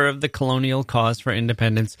favor of the colonial cause for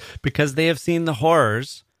independence because they have seen the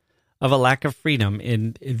horrors of a lack of freedom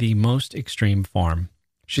in the most extreme form.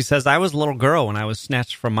 She says, I was a little girl when I was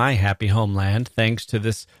snatched from my happy homeland, thanks to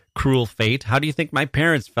this cruel fate. How do you think my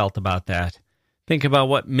parents felt about that? Think about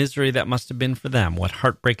what misery that must have been for them, what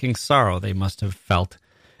heartbreaking sorrow they must have felt,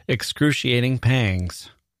 excruciating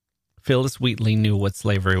pangs. Phillis Wheatley knew what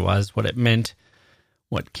slavery was, what it meant,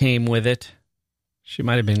 what came with it. She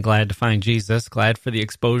might have been glad to find Jesus, glad for the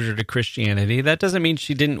exposure to Christianity. That doesn't mean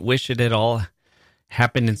she didn't wish it had all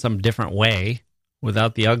happened in some different way,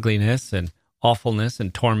 without the ugliness and awfulness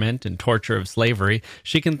and torment and torture of slavery.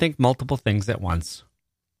 She can think multiple things at once.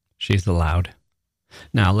 She's allowed.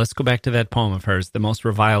 Now, let's go back to that poem of hers, the most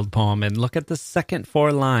reviled poem, and look at the second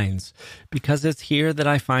 4 lines, because it's here that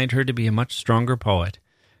I find her to be a much stronger poet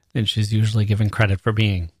than she's usually given credit for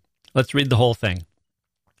being. Let's read the whole thing.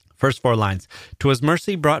 First 4 lines. 'Twas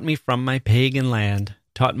mercy brought me from my pagan land,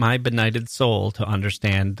 taught my benighted soul to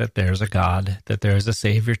understand that there's a God, that there's a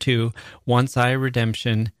Savior too. Once I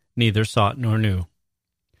redemption neither sought nor knew.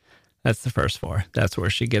 That's the first four. That's where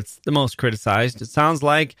she gets the most criticized. It sounds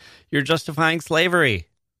like you're justifying slavery,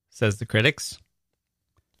 says the critics.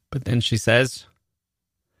 But then she says,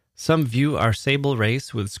 some view our sable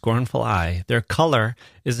race with scornful eye. Their color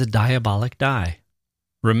is a diabolic dye.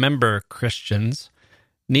 Remember, Christians,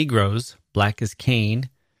 Negroes, black as Cain,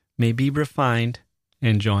 may be refined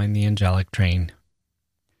and join the angelic train.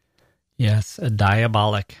 Yes, a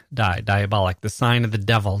diabolic dye, diabolic, the sign of the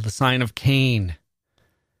devil, the sign of Cain.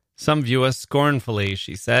 Some view us scornfully,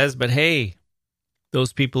 she says, but hey,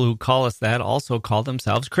 those people who call us that also call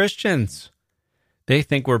themselves Christians. They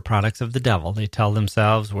think we're products of the devil. They tell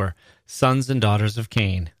themselves we're sons and daughters of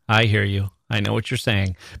Cain. I hear you. I know what you're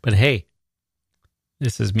saying. But hey,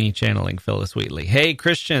 this is me channeling Phillis Wheatley. Hey,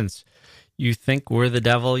 Christians, you think we're the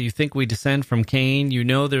devil. You think we descend from Cain. You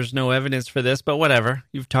know there's no evidence for this, but whatever.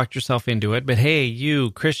 You've talked yourself into it. But hey,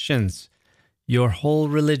 you Christians, your whole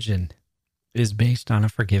religion is based on a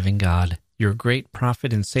forgiving God. Your great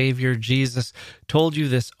prophet and Savior, Jesus, told you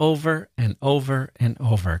this over and over and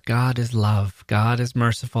over. God is love. God is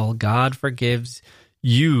merciful. God forgives.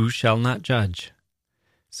 You shall not judge.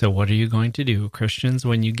 So what are you going to do, Christians,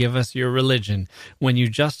 when you give us your religion? When you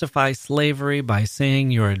justify slavery by saying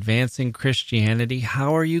you're advancing Christianity,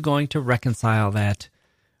 how are you going to reconcile that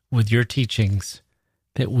with your teachings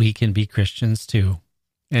that we can be Christians too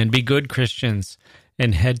and be good Christians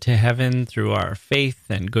and head to heaven through our faith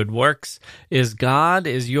and good works? Is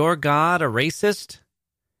your God a racist?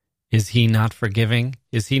 Is he not forgiving?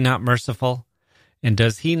 Is he not merciful? And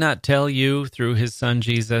does he not tell you through his son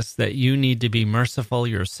Jesus that you need to be merciful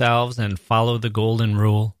yourselves and follow the golden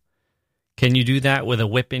rule? Can you do that with a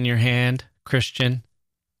whip in your hand, Christian?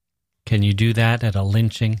 Can you do that at a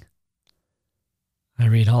lynching? I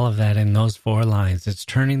read all of that in those 4 lines. It's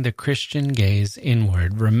turning the Christian gaze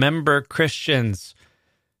inward. Remember, Christians,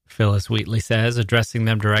 Phillis Wheatley says, addressing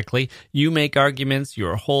them directly, you make arguments,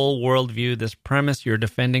 your whole worldview, this premise you're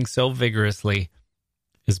defending so vigorously,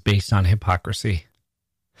 is based on hypocrisy.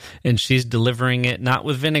 And she's delivering it not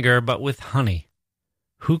with vinegar, but with honey.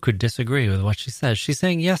 Who could disagree with what she says? She's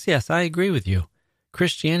saying, yes, I agree with you.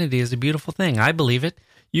 Christianity is a beautiful thing. I believe it.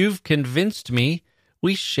 You've convinced me.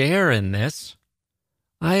 We share in this.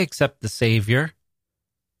 I accept the Savior.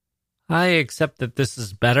 I accept that this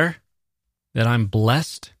is better, that I'm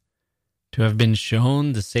blessed to have been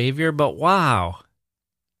shown the Savior. But wow,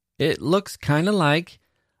 it looks kind of like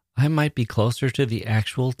I might be closer to the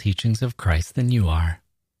actual teachings of Christ than you are.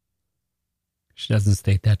 She doesn't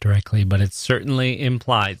state that directly, but it's certainly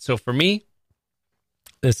implied. So for me,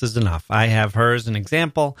 this is enough. I have her as an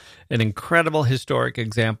example, an incredible historic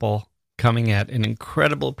example coming at an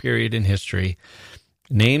incredible period in history.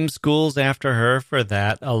 Name schools after her for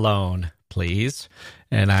that alone, please.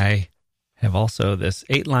 And I have also this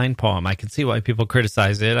 8-line poem. I can see why people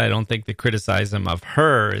criticize it. I don't think the criticism of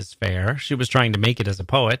her is fair. She was trying to make it as a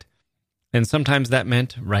poet, and sometimes that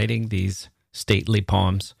meant writing these stately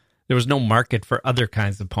poems. There was no market for other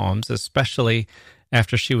kinds of poems, especially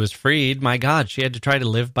after she was freed. My God, she had to try to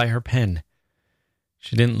live by her pen.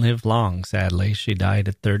 She didn't live long, sadly. She died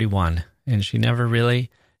at 31, and she never really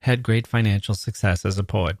had great financial success as a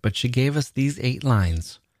poet. But she gave us these 8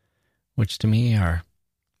 lines, which to me are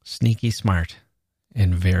sneaky smart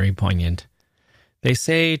and very poignant. They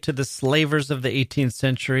say to the slavers of the 18th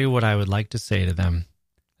century what I would like to say to them.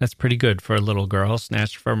 That's pretty good for a little girl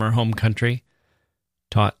snatched from her home country,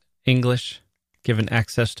 taught English, given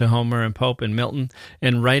access to Homer and Pope and Milton,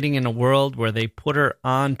 and writing in a world where they put her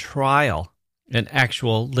on trial, an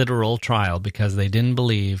actual literal trial, because they didn't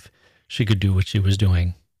believe she could do what she was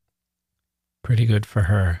doing. Pretty good for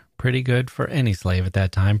her. Pretty good for any slave at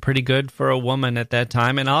that time. Pretty good for a woman at that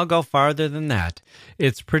time. And I'll go farther than that.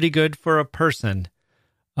 It's pretty good for a person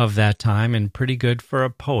of that time, and pretty good for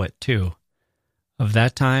a poet, too. Of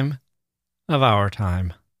that time, of our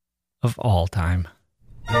time, of all time.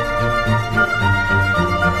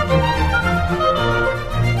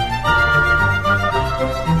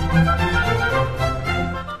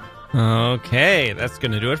 Okay, that's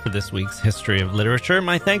going to do it for this week's History of Literature.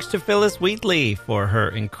 My thanks to Phillis Wheatley for her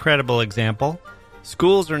incredible example.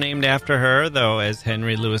 Schools are named after her, though, as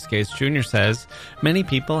Henry Louis Gates Jr. says, many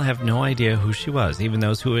people have no idea who she was, even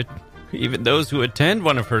those who attend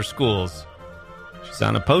one of her schools. She's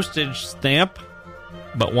on a postage stamp,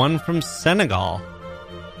 but one from Senegal.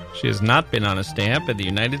 She has not been on a stamp in the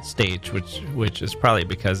United States, which is probably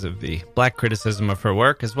because of the black criticism of her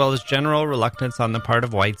work, as well as general reluctance on the part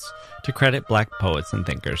of whites to credit black poets and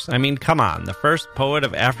thinkers. I mean, come on, the first poet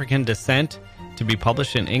of African descent to be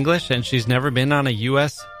published in English, and she's never been on a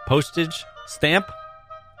U.S. postage stamp?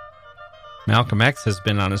 Malcolm X has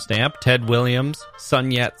been on a stamp. Ted Williams,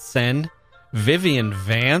 Sun Yat-sen, Vivian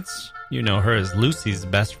Vance, you know her as Lucy's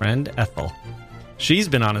best friend, Ethel. She's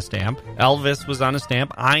been on a stamp. Elvis was on a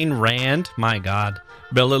stamp. Ayn Rand, my God.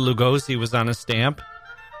 Bela Lugosi was on a stamp.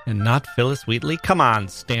 And not Phillis Wheatley. Come on,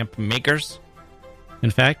 stamp makers.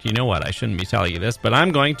 In fact, you know what? I shouldn't be telling you this, but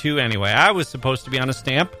I'm going to anyway. I was supposed to be on a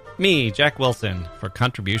stamp. Me, Jack Wilson, for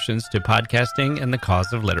contributions to podcasting and the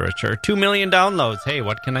cause of literature. 2 million downloads. Hey,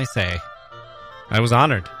 what can I say? I was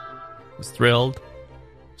honored. I was thrilled.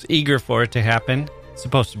 I was eager for it to happen. It's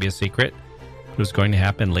supposed to be a secret. It was going to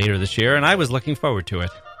happen later this year, and I was looking forward to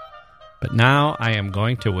it. But now I am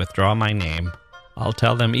going to withdraw my name. I'll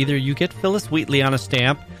tell them either you get Phillis Wheatley on a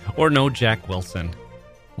stamp or no Jack Wilson.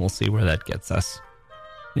 We'll see where that gets us.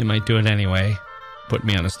 They might do it anyway. Put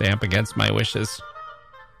me on a stamp against my wishes.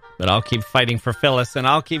 But I'll keep fighting for Phillis, and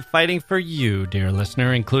I'll keep fighting for you, dear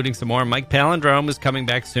listener, including some more. Mike Palindrome is coming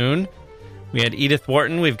back soon. We had Edith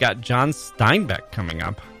Wharton. We've got John Steinbeck coming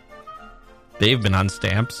up. They've been on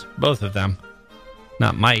stamps, both of them.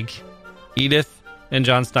 Not Mike, Edith, and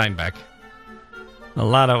John Steinbeck. A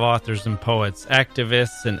lot of authors and poets,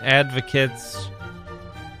 activists and advocates.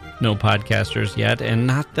 No podcasters yet, and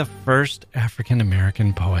not the first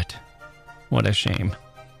African-American poet. What a shame.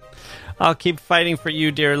 I'll keep fighting for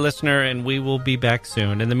you, dear listener, and we will be back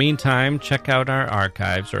soon. In the meantime, check out our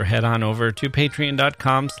archives or head on over to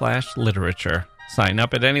patreon.com/literature. Sign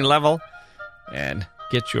up at any level and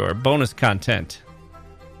get your bonus content.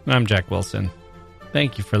 I'm Jack Wilson.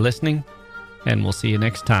 Thank you for listening, and we'll see you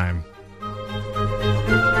next time.